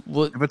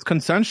 If it's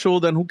consensual,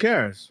 then who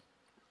cares?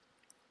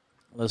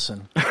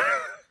 Listen,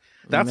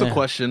 that's a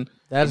question.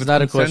 That's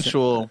not a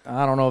question.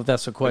 I don't know if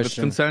that's a question. If it's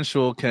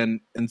consensual,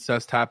 can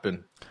incest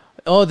happen?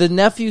 Oh, the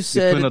nephew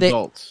said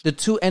the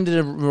two ended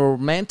a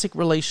romantic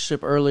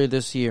relationship earlier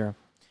this year.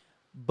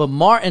 But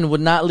Martin would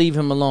not leave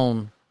him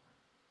alone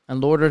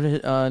and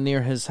loitered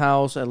near his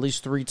house at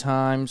least 3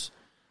 times,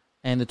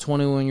 and the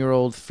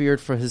 21-year-old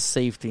feared for his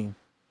safety.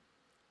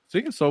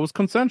 So it was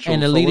consensual.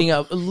 And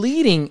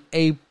leading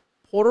a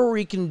Puerto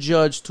Rican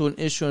judge to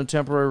issue a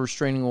temporary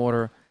restraining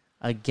order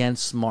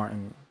against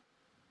Martin.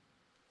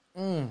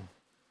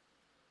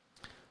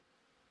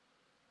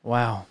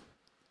 Wow.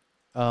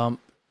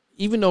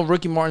 Even though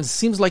Ricky Martin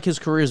seems like his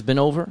career has been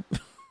over,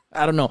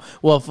 I don't know.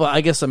 Well,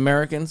 I guess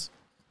Americans.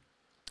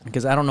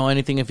 Because I don't know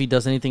anything if he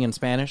does anything in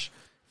Spanish.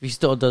 If he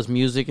still does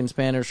music in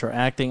Spanish or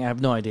acting, I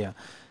have no idea.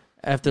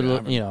 After,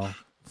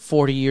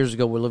 40 years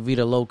ago with La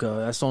Vida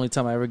Loca, that's the only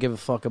time I ever give a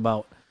fuck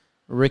about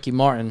Ricky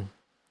Martin.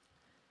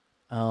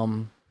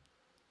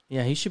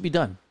 Yeah, he should be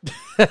done.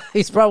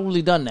 He's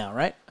probably done now,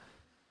 right?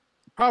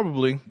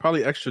 Probably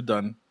extra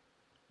done.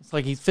 It's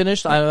like he's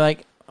finished.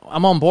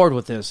 I'm on board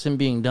with this, him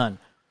being done.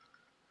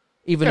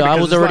 Even though I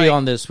was already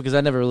on this because I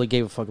never really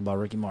gave a fuck about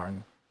Ricky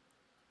Martin.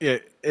 Yeah,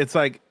 it's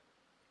like,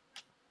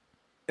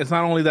 it's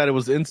not only that it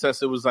was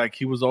incest, it was like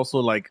he was also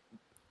like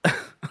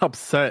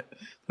upset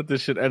that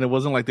this shit, and it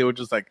wasn't like they were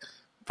just like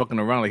fucking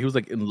around. Like he was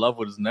like in love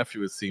with his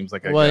nephew, it seems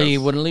like. I guess he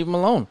wouldn't leave him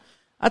alone.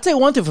 I'll tell you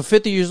one thing, for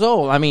 50 years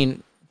old,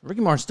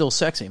 Ricky Martin's still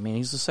sexy.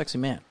 He's a sexy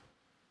man.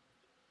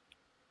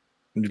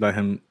 Would you let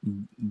him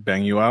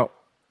bang you out?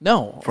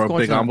 No. For a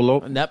big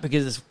envelope? Not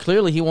because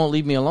clearly he won't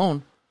leave me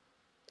alone.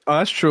 Oh,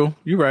 that's true.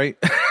 You're right.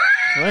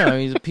 Well,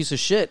 he's a piece of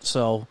shit,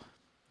 so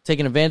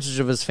taking advantage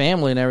of his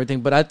family and everything.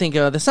 But I think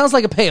that sounds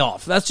like a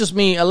payoff. That's just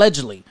me,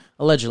 allegedly.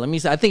 Let me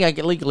say, I think I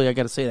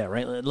got to say that,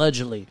 right?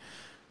 Allegedly.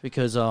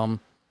 Because I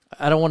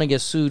don't want to get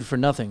sued for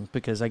nothing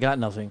because I got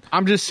nothing.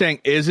 I'm just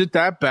saying, is it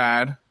that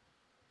bad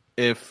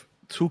if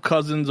 2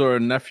 cousins or a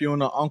nephew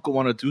and an uncle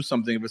want to do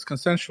something if it's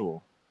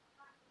consensual?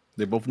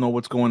 They both know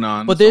what's going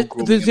on. But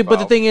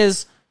the thing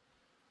is,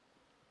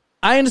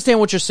 I understand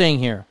what you're saying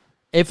here,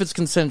 if it's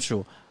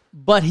consensual.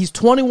 But he's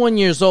 21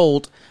 years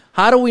old.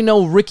 How do we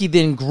know Ricky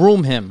didn't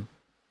groom him?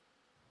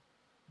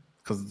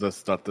 Because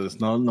there's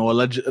no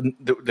alleged.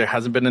 There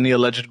hasn't been any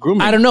alleged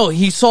grooming. I don't know.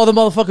 He saw the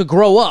motherfucker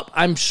grow up.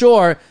 I'm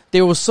sure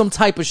there was some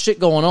type of shit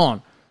going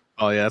on.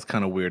 Oh yeah, that's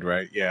kind of weird,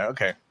 right? Yeah,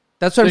 okay.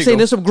 That's what I'm saying.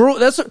 There's some groom.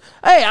 Hey, don't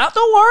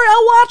worry.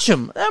 I'll watch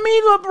him.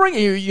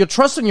 You're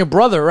trusting your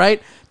brother,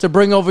 right, to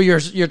bring over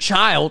your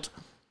child.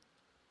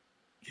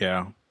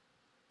 Yeah,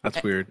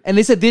 that's weird. And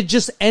they said they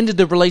just ended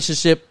the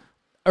relationship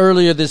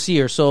earlier this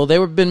year, so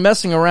they've been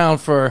messing around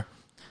for,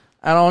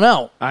 I don't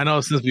know. I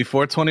know, since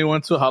before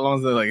 21 too. How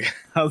long has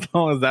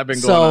that been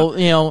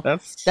going on?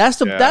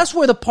 So that's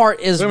where the part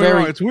is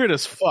very. It's weird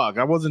as fuck.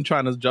 I wasn't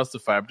trying to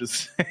justify. I'm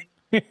just saying.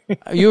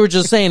 You were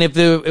just saying if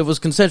it was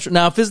consensual.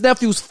 Now, if his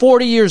nephew's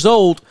 40 years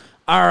old,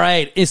 all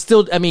right, it's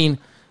still. I mean,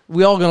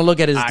 we all gonna look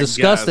at it as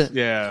disgusting. Guess,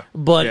 yeah,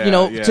 but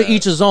to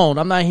each his own.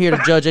 I'm not here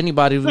to judge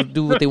anybody to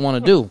do what they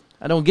want to do.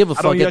 I don't give a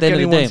fuck at the end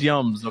of the day.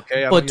 Yums,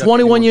 okay? But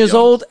 21 years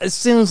old, it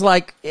seems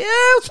like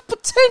it's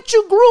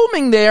potential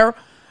grooming there.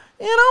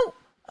 I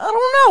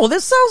don't know.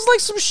 This sounds like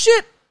some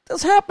shit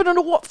that's happening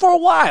for a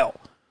while.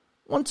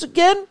 Once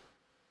again,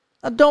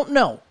 I don't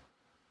know.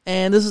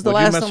 And this is the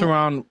last time. Would you mess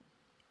around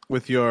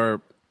with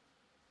your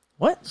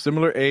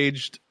similar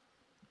aged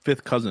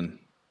fifth cousin?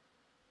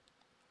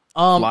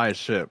 Fly as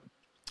shit.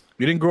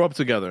 You didn't grow up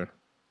together.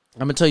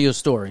 I'm gonna tell you a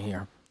story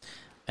here,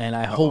 and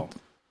I hope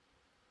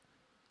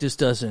this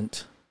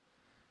doesn't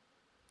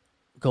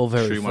go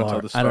very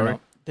far. I don't know.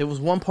 There was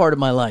one part of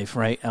my life,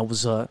 right? I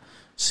was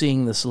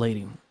seeing this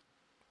lady,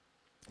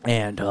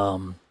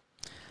 and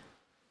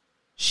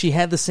she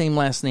had the same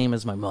last name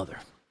as my mother.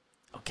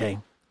 Okay,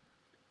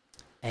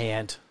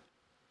 and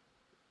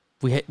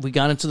we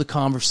got into the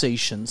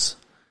conversations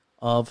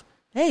of,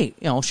 hey,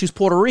 she's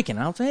Puerto Rican.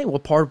 I'll say, hey,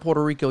 what part of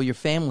Puerto Rico your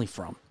family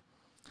from?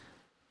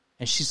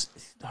 And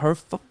her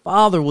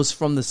father was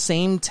from the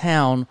same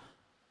town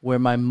where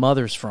my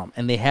mother's from,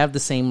 and they have the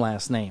same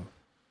last name.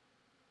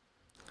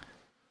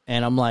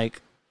 And I'm like,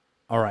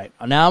 all right,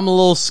 now I'm a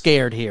little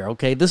scared here,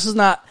 okay? This is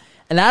not,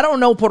 and I don't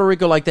know Puerto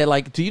Rico like that.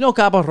 Like, do you know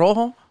Cabo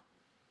Rojo?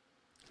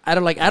 I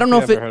don't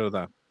know if heard of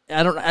that.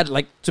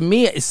 To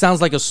me, it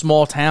sounds like a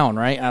small town,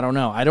 right? I don't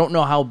know. I don't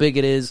know how big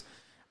it is.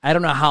 I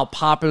don't know how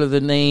popular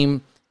the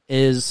name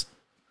is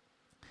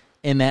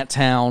in that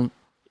town,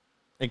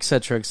 et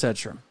cetera, et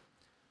cetera.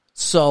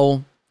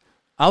 So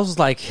I was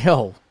like,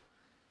 yo,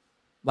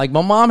 like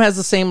my mom has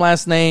the same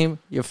last name.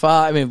 Your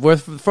father, I mean, we're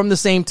from the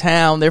same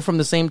town. They're from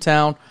the same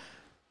town.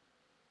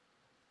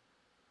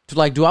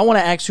 Do I want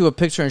to ask you a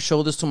picture and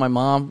show this to my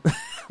mom?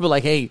 But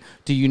like, hey,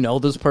 do you know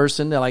this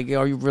person? They're like,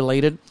 are you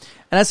related?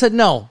 And I said,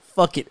 no,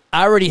 fuck it.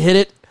 I already hit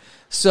it.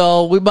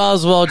 So we might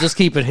as well just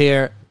keep it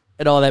here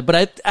and all that.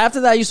 But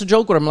after that, I used to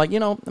joke with her. I'm like,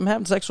 I'm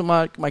having sex with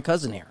my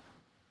cousin here.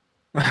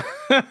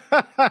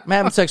 I'm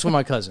having sex with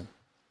my cousin.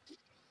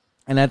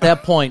 And at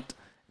that point,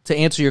 to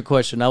answer your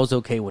question, I was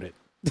okay with it.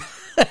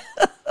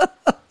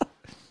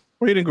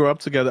 We didn't grow up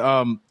together.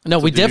 No,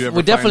 we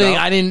definitely.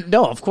 I didn't.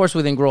 No, of course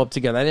we didn't grow up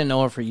together. I didn't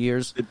know her for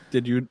years.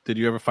 Did you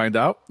ever find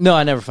out? No,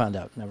 I never found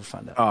out.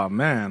 Oh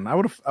man, I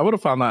would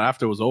have found out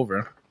after it was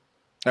over.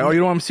 Like, oh, you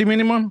don't want to see me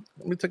anymore?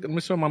 Let me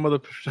show my mother.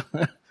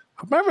 Am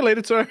I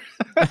related to her?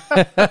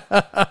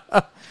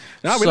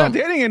 No, we're not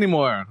dating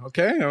anymore.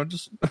 Okay,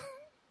 just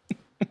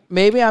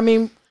maybe. I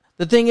mean,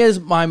 the thing is,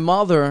 my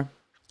mother.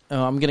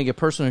 I'm gonna get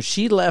personal.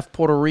 She left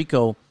Puerto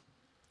Rico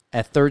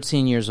at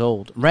 13 years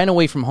old. Ran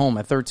away from home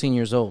at 13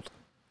 years old.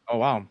 Oh,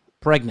 wow.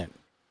 Pregnant.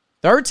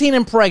 13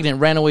 and pregnant,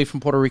 ran away from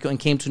Puerto Rico and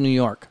came to New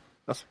York.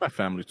 That's my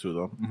family too,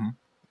 though. Mm-hmm.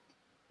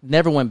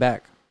 Never went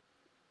back.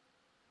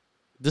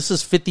 This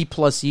is 50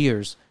 plus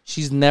years.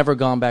 She's never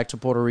gone back to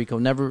Puerto Rico.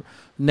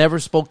 Never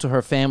spoke to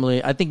her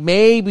family. I think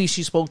maybe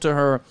she spoke to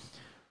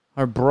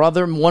her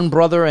brother, one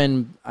brother,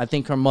 and I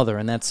think her mother,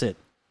 and that's it.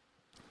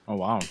 Oh,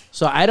 wow.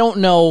 So I don't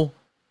know.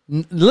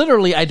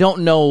 Literally, I don't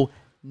know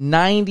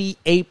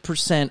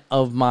 98%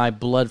 of my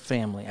blood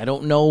family. I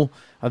don't know.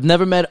 I've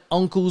never met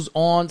uncles,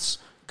 aunts,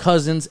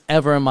 cousins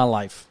ever in my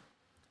life.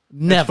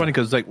 Never. It's funny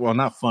because,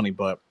 not funny,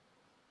 but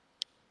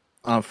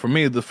for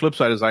me, the flip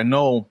side is I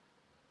know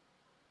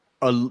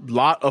a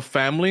lot of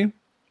family,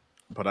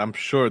 but I'm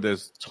sure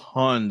there's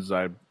tons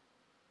I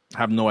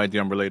have no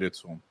idea I'm related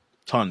to.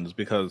 Tons,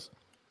 because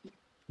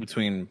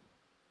between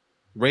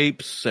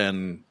rapes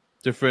and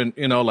different,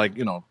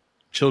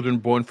 children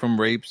born from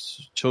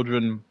rapes,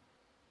 children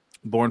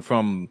born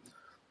from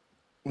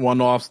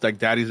one-offs, like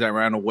daddies that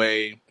ran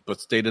away but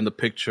stayed in the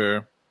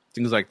picture,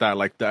 things like that.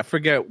 Like, I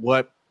forget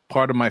what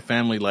part of my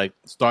family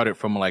started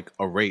from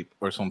a rape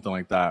or something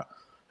like that,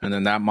 and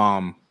then that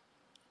mom,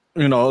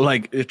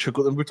 it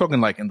trickled. We're talking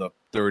in the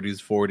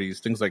 30s, 40s,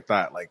 things like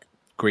that, like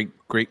great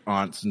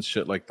aunts and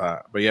shit like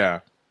that. But yeah,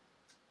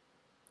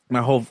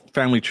 my whole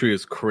family tree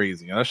is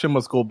crazy. That shit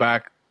must go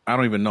back. I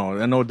don't even know.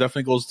 I know it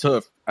definitely goes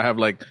to. I have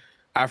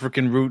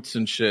African roots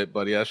and shit,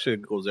 but yeah, that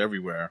shit goes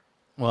everywhere.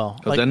 Well,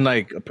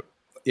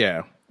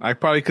 yeah, I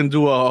probably can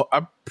do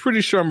I'm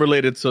pretty sure I'm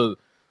related to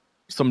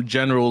some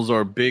generals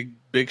or big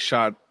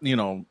shot,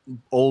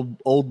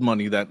 old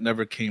money that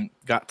never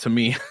got to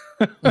me.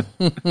 Well,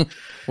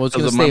 it's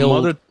gonna stay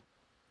old. Yeah,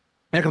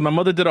 because my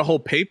mother did a whole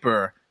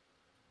paper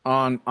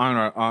on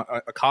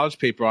a college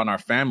paper on our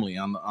family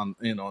on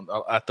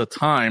at the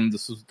time.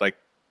 This was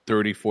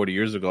 30, 40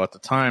 years ago. At the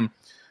time,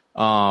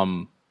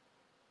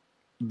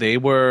 they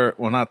were,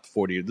 not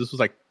 40. This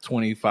was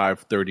 25,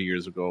 30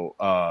 years ago.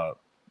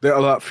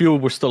 A few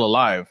were still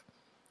alive,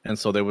 and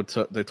so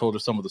they told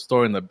us some of the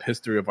story and the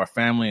history of our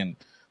family, and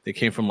they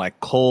came from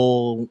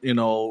coal,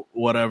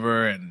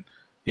 whatever, and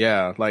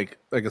yeah, like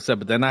I said.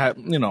 But then I had,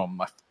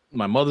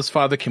 my mother's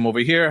father came over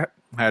here,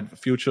 had a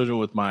few children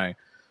with my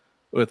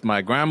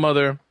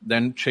grandmother,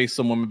 then chased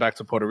some women back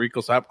to Puerto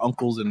Rico. So I have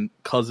uncles and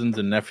cousins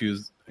and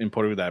nephews in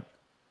Puerto Rico that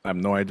I have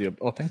no idea.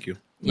 Oh, thank you.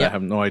 Yeah. I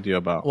have no idea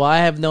about. Well, I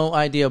have no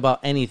idea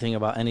about anything.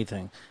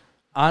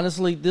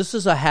 honestly, this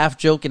is a half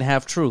joke and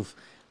half truth.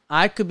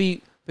 I could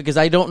be, because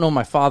I don't know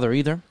my father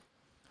either.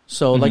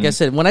 So, like I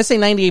said, when I say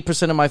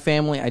 98% of my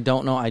family, I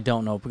don't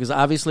know. Because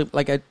obviously,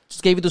 like I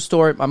just gave you the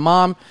story, my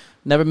mom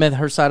never met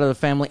her side of the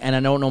family, and I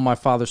don't know my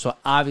father, so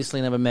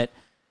obviously never met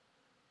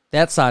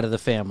that side of the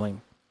family.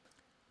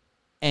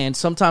 And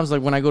sometimes,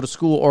 like when I go to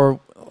school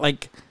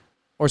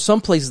or some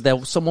places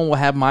that someone will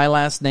have my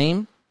last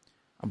name,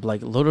 I'm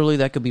like, literally,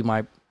 that could be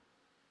my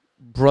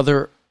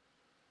brother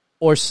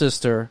or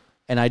sister,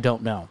 and I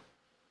don't know.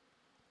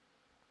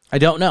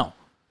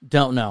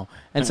 Don't know.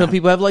 And some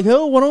people have like,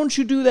 oh, why don't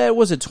you do that?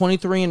 Was it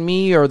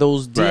 23andMe or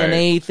those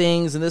DNA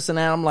things and this and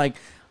that? I'm like,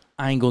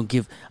 I ain't gonna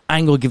give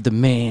the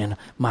man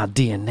my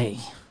DNA.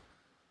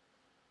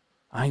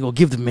 I ain't gonna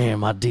give the man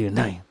my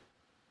DNA.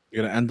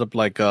 You're gonna end up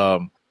like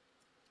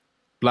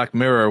Black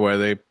Mirror, where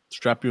they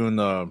strap you in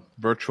the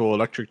virtual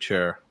electric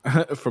chair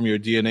from your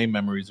DNA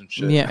memories and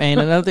shit. Yeah, and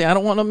another thing, I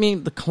don't want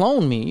to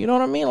clone me. You know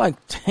what I mean? Like,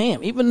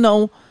 damn, even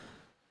though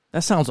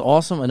that sounds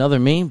awesome, another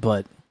me,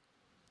 but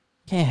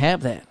can't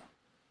have that.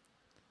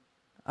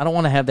 I don't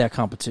want to have that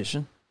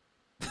competition.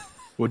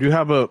 Would you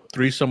have a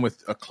threesome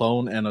with a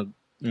clone and a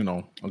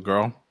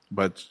girl,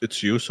 but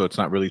it's you, so it's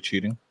not really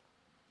cheating?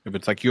 If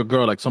it's like your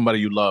girl, like somebody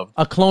you love.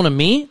 A clone of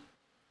me?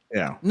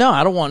 Yeah. No,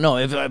 I don't want, no.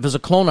 If it's a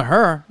clone of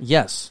her,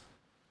 yes.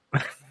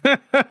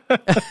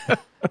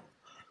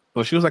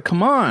 Well, she was like,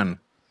 come on.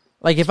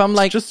 Like if I'm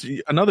like, just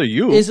another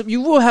you. We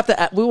will have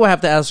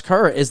to ask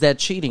her, is that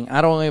cheating?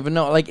 I don't even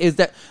know. Like, is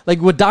that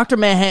like what Dr.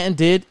 Manhattan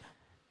did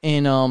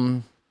in,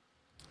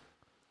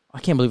 I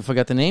can't believe I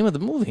forgot the name of the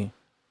movie.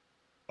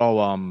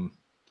 Oh,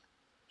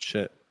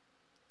 shit.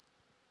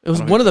 It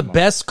was one of the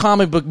best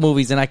comic book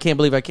movies, and I can't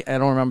believe I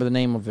don't remember the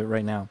name of it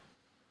right now.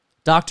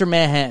 Dr.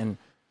 Manhattan.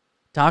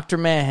 Dr.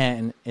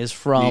 Manhattan is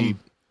from.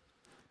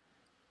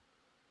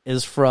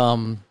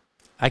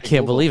 I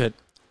can't believe it.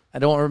 I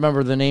don't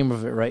remember the name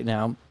of it right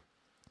now.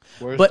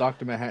 Where's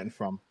Dr. Manhattan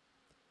from?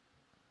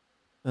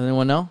 Does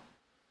anyone know?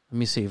 Let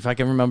me see if I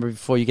can remember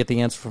before you get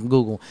the answer from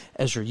Google.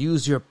 Ezra,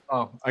 use your.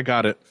 Oh, I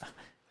got it.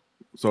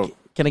 So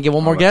can I get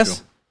one more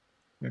guess?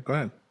 Yeah, go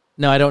ahead.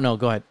 No, I don't know.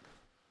 Go ahead.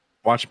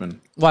 Watchmen.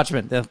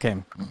 Okay.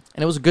 And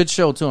it was a good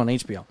show, too, on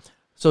HBO.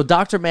 So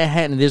Dr.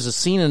 Manhattan, there's a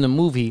scene in the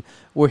movie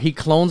where he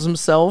clones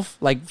himself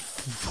like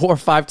 4 or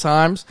 5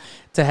 times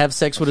to have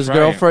sex with his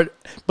girlfriend.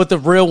 But the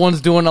real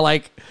one's doing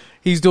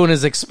he's doing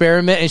his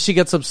experiment, and she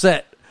gets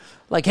upset.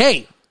 Like,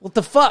 hey, what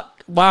the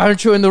fuck? Why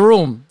aren't you in the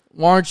room?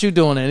 Why aren't you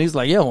doing it? And he's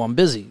like, yo, I'm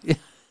busy.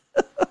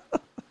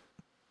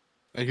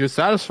 And you're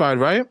satisfied,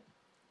 right?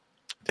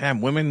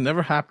 Damn, women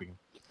never happy.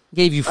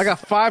 I got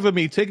 5 of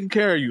me taking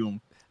care of you.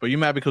 But you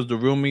mad because the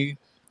roomie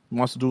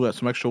wants to do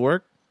some extra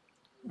work?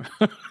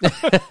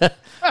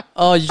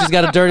 Oh, you just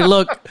got a dirty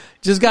look.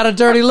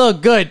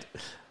 Good.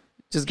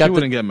 She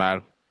wouldn't get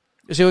mad.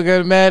 She would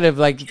get mad if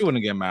she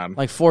wouldn't get mad.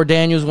 Like 4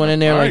 Daniels went in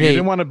there. Like, you hey,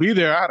 didn't want to be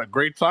there. I had a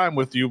great time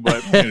with you, but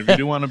if you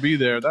didn't want to be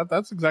there,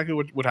 that's exactly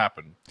what would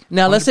happen.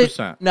 Now let's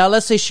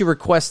say she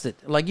requested.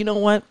 Like, you know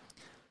what?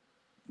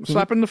 I'm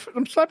slapping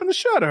the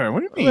shit out of her.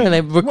 What do you mean?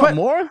 They you want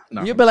more?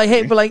 No, you'd be like,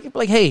 hey,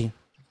 hey.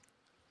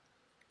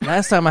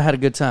 Last time I had a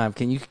good time.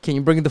 Can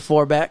you bring the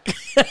 4 back?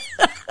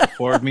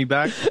 4 of me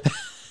back.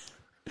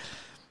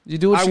 You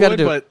do what you got to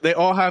do. But they're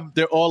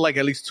all like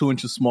at least 2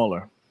 inches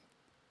smaller.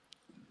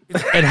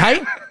 In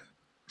height?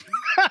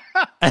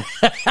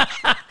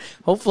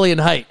 Hopefully in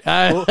height.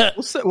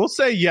 We'll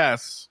say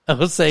yes.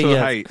 We'll say yes.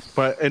 Height,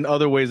 but in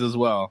other ways as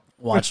well.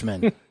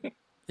 Watchmen.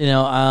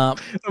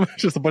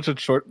 Just a bunch of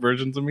short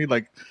versions of me,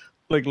 like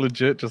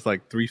legit, just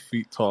like 3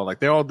 feet tall. Like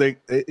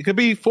it could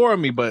be 4 of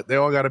me, but they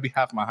all got to be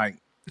half my height.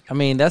 I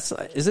mean,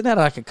 isn't that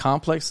like a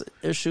complex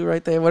issue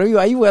right there? What are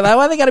you?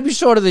 Why they got to be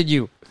shorter than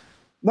you?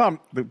 No,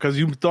 because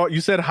you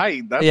said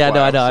height. That's I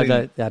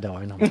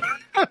know.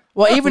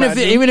 Well, even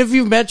if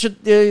you mentioned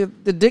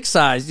the dick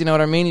size, you know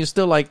what I mean. You're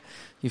still like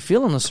you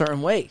feel in a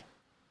certain way.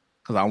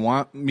 Because I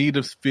want me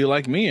to feel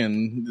like me,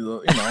 and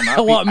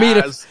not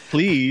be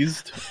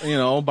pleased,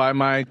 by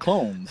my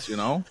clones.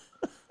 Like,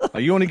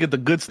 you only get the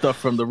good stuff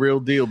from the real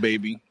deal,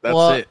 baby.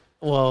 That's it.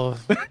 Well,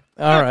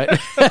 all right.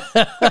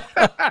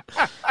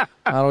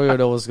 I don't even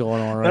know what's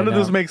going on right now. None of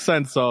this makes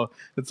sense, so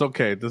it's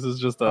okay. This is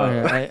just this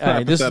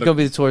is going to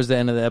be towards the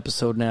end of the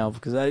episode now,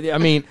 because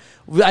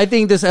I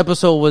think this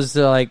episode was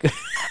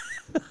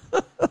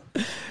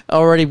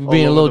already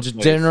being a little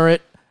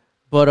degenerate,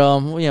 but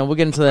we'll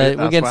get into that.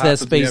 We'll get into that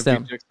space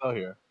now.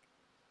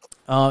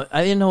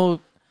 I didn't know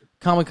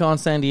Comic-Con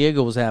San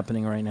Diego was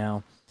happening right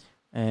now,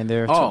 and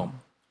they're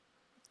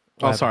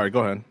sorry, go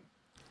ahead.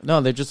 No,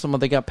 they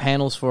got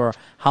panels for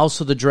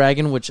House of the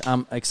Dragon, which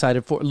I'm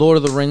excited for. Lord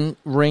of the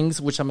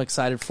Rings, which I'm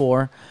excited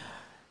for.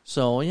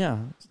 So, yeah,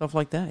 stuff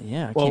like that.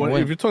 Yeah, I can't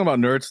wait. If you're talking about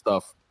nerd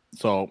stuff,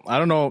 so I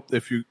don't know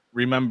if you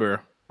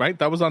remember, right?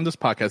 That was on this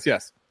podcast,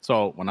 yes.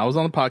 So when I was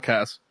on the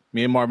podcast,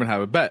 me and Marvin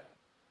have a bet.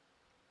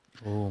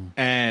 Ooh.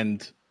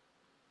 And,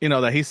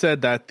 that he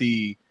said that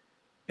the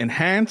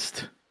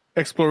enhanced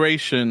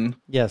exploration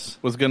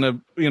was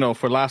going to,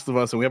 for Last of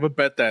Us, and we have a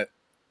bet that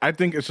I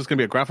think it's just going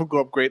to be a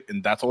graphical upgrade,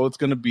 and that's all it's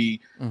going to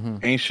be. Mm-hmm.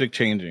 Ain't shit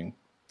changing.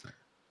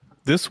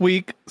 this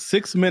week,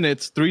 6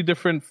 minutes, 3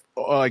 different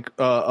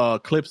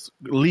clips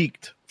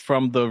leaked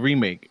from the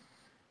remake.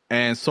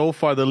 And so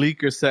far, the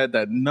leaker said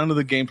that none of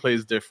the gameplay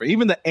is different.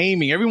 Even the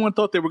aiming, everyone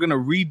thought they were going to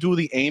redo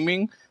the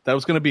aiming. That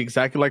was going to be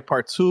exactly like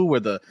part 2, where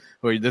there's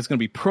going to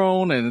be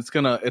prone and it's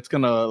gonna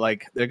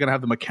like they're going to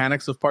have the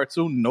mechanics of part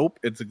 2. Nope,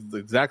 it's the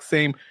exact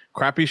same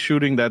crappy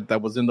shooting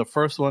that was in the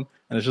first one.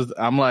 And it's just,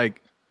 I'm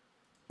like,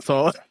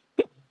 so.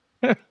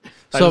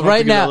 So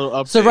right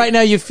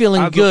now you're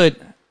feeling good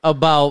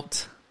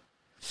about.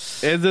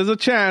 There's a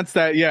chance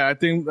that I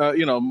think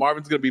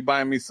Marvin's going to be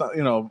buying me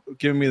some,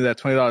 giving me that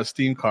 $20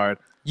 Steam card.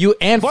 You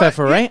and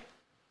Pfeffer, right?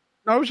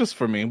 No, it was just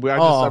for me.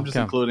 I'm just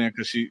including it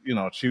because she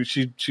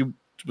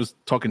was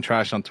talking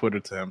trash on Twitter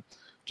to him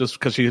just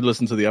because she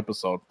listened to the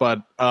episode.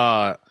 But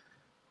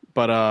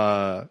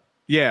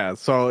yeah.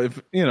 So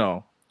if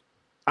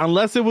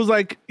unless it was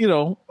like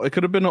it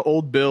could have been an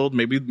old build.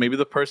 Maybe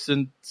the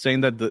person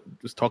saying that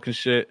was talking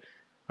shit.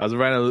 I was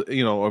right,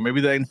 or maybe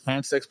the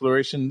enhanced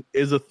exploration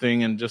is a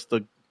thing and just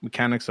the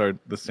mechanics are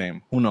the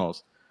same. Who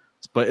knows?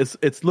 But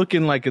it's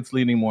looking like it's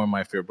leaning more in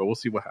my favor, but we'll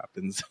see what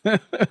happens.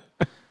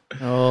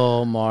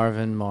 Oh,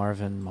 Marvin,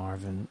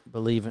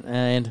 believe it.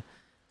 And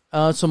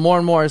so more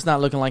and more, it's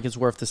not looking like it's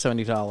worth the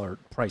 $70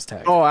 price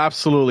tag. Oh,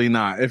 absolutely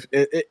not.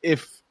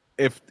 If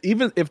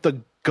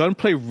the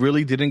gunplay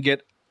really didn't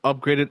get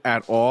upgraded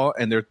at all,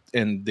 and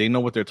they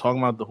know what they're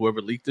talking about,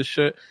 whoever leaked this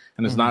shit,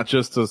 and it's not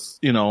just to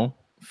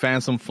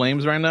fan some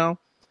flames right now,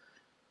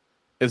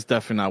 it's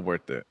definitely not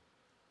worth it.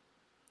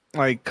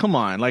 Like, come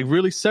on, like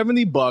really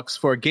 $70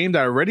 for a game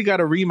that already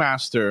got a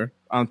remaster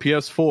on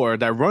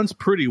PS4 that runs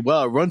pretty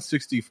well, runs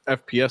 60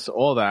 FPS,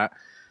 all that,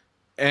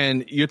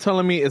 and you're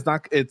telling me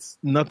it's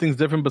nothing's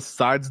different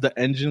besides the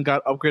engine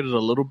got upgraded a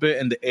little bit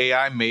and the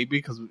AI maybe,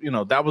 because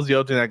that was the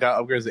other thing that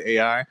got upgraded, the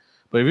AI.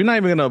 But if you're not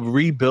even gonna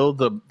rebuild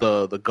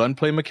the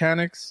gunplay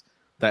mechanics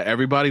that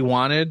everybody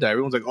wanted, that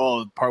everyone's like,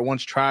 oh, part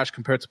 1's trash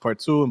compared to part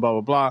 2 and blah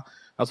blah blah.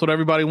 That's what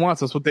everybody wants.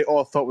 That's what they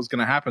all thought was going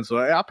to happen. So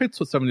I'll pay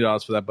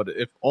 $70 for that. But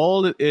if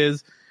all it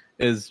is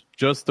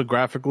just the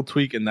graphical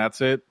tweak and that's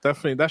it,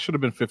 definitely that should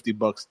have been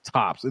 $50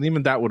 tops. And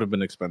even that would have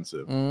been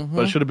expensive. Mm-hmm.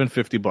 But it should have been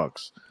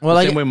 $50. Well,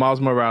 the same way Miles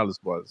Morales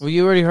was. Well,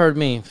 you already heard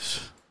me.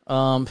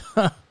 You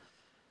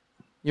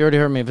already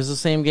heard me. If it's the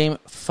same game,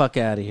 fuck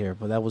out of here.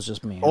 But that was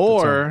just me.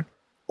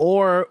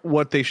 Or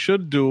what they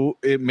should do,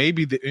 it may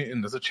be,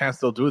 and there's a chance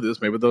they'll do this.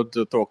 Maybe they'll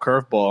throw a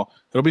curveball.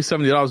 It'll be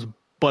 $70.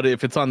 But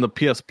if it's on the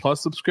PS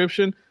Plus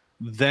subscription,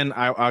 then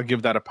I'll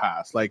give that a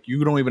pass. Like,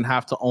 you don't even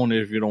have to own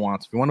it if you don't want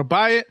to. If you want to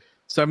buy it,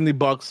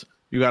 $70,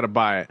 you got to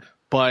buy it.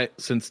 But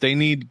since they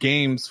need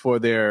games for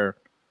their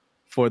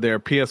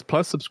PS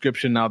Plus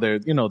subscription, now their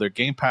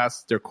Game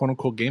Pass, their quote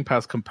unquote Game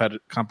Pass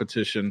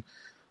competition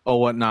or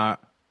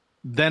whatnot,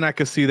 then I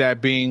could see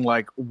that being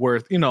like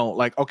worth,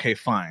 like, okay,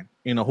 fine.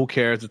 Who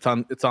cares? It's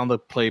on the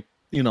play,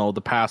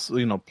 the pass,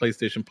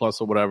 PlayStation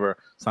Plus or whatever.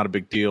 It's not a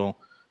big deal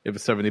if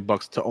it's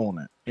 $70 to own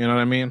it. You know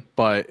what I mean?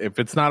 But if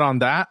it's not on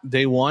that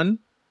day one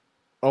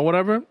or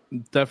whatever,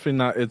 definitely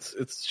not.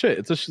 It's shit.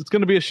 It's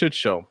going to be a shit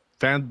show.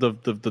 The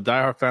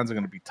diehard fans are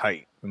going to be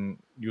tight, and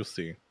you'll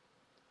see.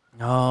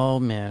 Oh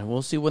man,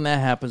 we'll see when that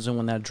happens and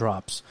when that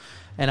drops.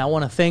 And I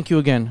want to thank you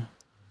again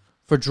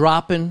for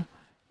dropping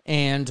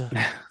and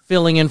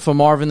filling in for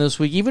Marvin this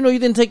week. Even though you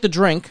didn't take the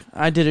drink,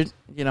 I did it.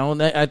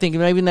 I think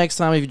maybe next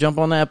time if you jump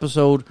on the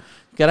episode,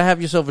 you got to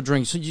have yourself a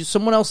drink. So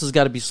someone else has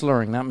got to be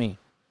slurring, not me.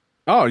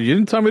 Oh, you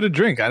didn't tell me to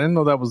drink. I didn't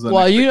know that was the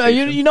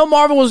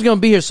Marvin was going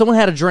to be here. Someone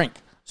had a drink.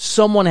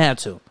 Someone had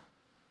to. All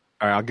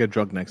right, I'll get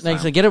drunk next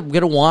time. Get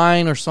a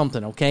wine or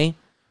something, okay?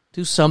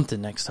 Do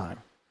something next time.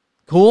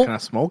 Cool? Can I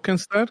smoke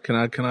instead? Can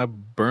I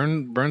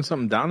burn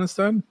something down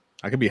instead?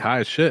 I could be high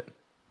as shit.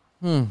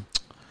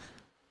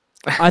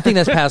 I think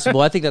that's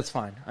passable. I think that's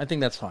fine. I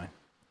think that's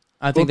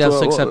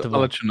acceptable.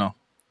 I'll let you know.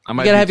 You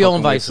got to have your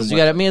own vices.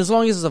 As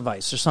long as it's a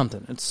vice or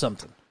something. It's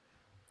something.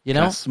 Can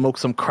I smoke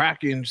some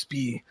crack and just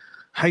be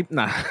hype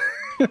now.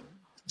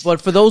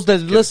 But for those that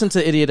listen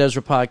to Idiot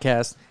Ezra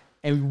podcast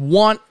and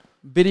want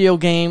video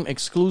game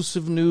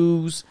exclusive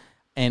news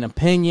and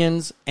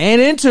opinions and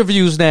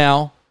interviews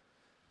now,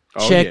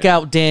 check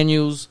out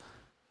Daniel's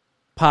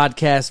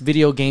podcast,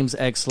 Video Games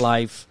X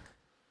Life,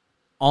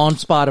 on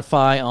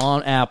Spotify,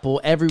 on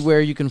Apple, everywhere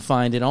you can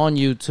find it, on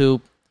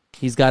YouTube.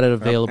 He's got it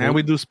available. And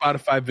we do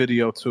Spotify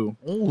video too.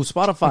 Oh,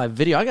 Spotify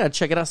video. I got to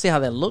check it out, see how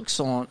that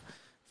looks on. If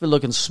it's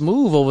looking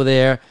smooth over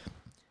there.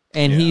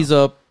 And he's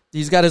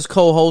got his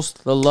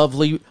co-host, the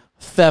lovely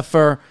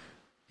Pfeffer,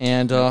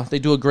 and they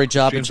do a great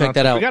job. And check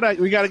that out.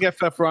 We gotta get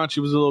Pfeffer on. She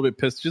was a little bit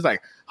pissed. She's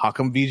like, "How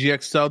come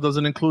VGXL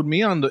doesn't include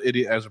me on the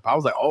Idiot Ezra?" I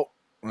was like, "Oh,"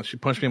 and she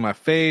punched me in my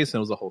face, and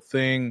it was a whole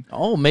thing.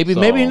 Oh, maybe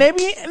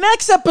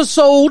next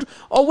episode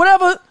or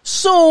whatever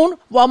soon,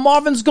 while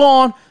Marvin's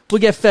gone, we'll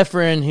get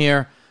Pfeffer in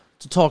here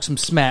to talk some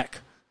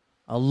smack.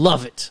 I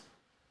love it.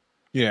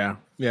 Yeah.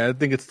 I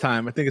think it's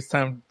time.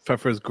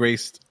 Pfeffer has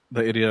graced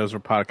the Idiot Ezra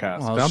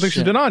podcast. I don't think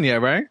she's been on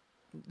yet, right?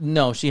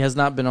 No, she has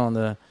not been on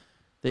the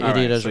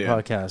Idiot Ezra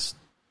podcast.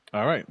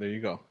 All right, there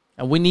you go.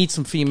 And we need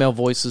some female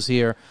voices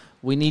here.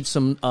 We need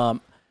some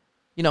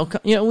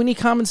We need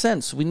common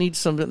sense. We need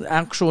some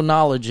actual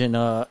knowledge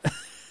and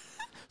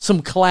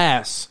some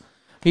class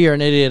here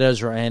in Idiot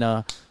Ezra,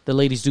 and the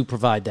ladies do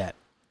provide that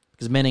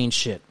because men ain't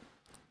shit.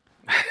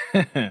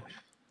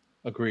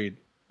 Agreed.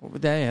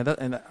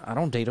 And I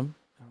don't date them.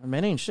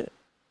 Men ain't shit.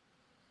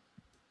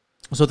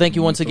 So thank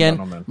you once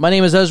again. My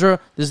name is Ezra.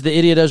 This is the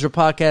Idiot Ezra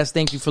podcast.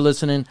 Thank you for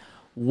listening.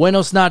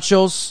 Buenos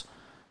nachos,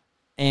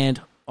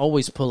 and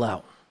always pull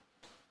out.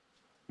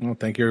 Well,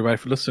 thank you everybody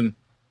for listening.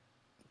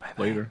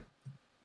 Bye-bye. Later.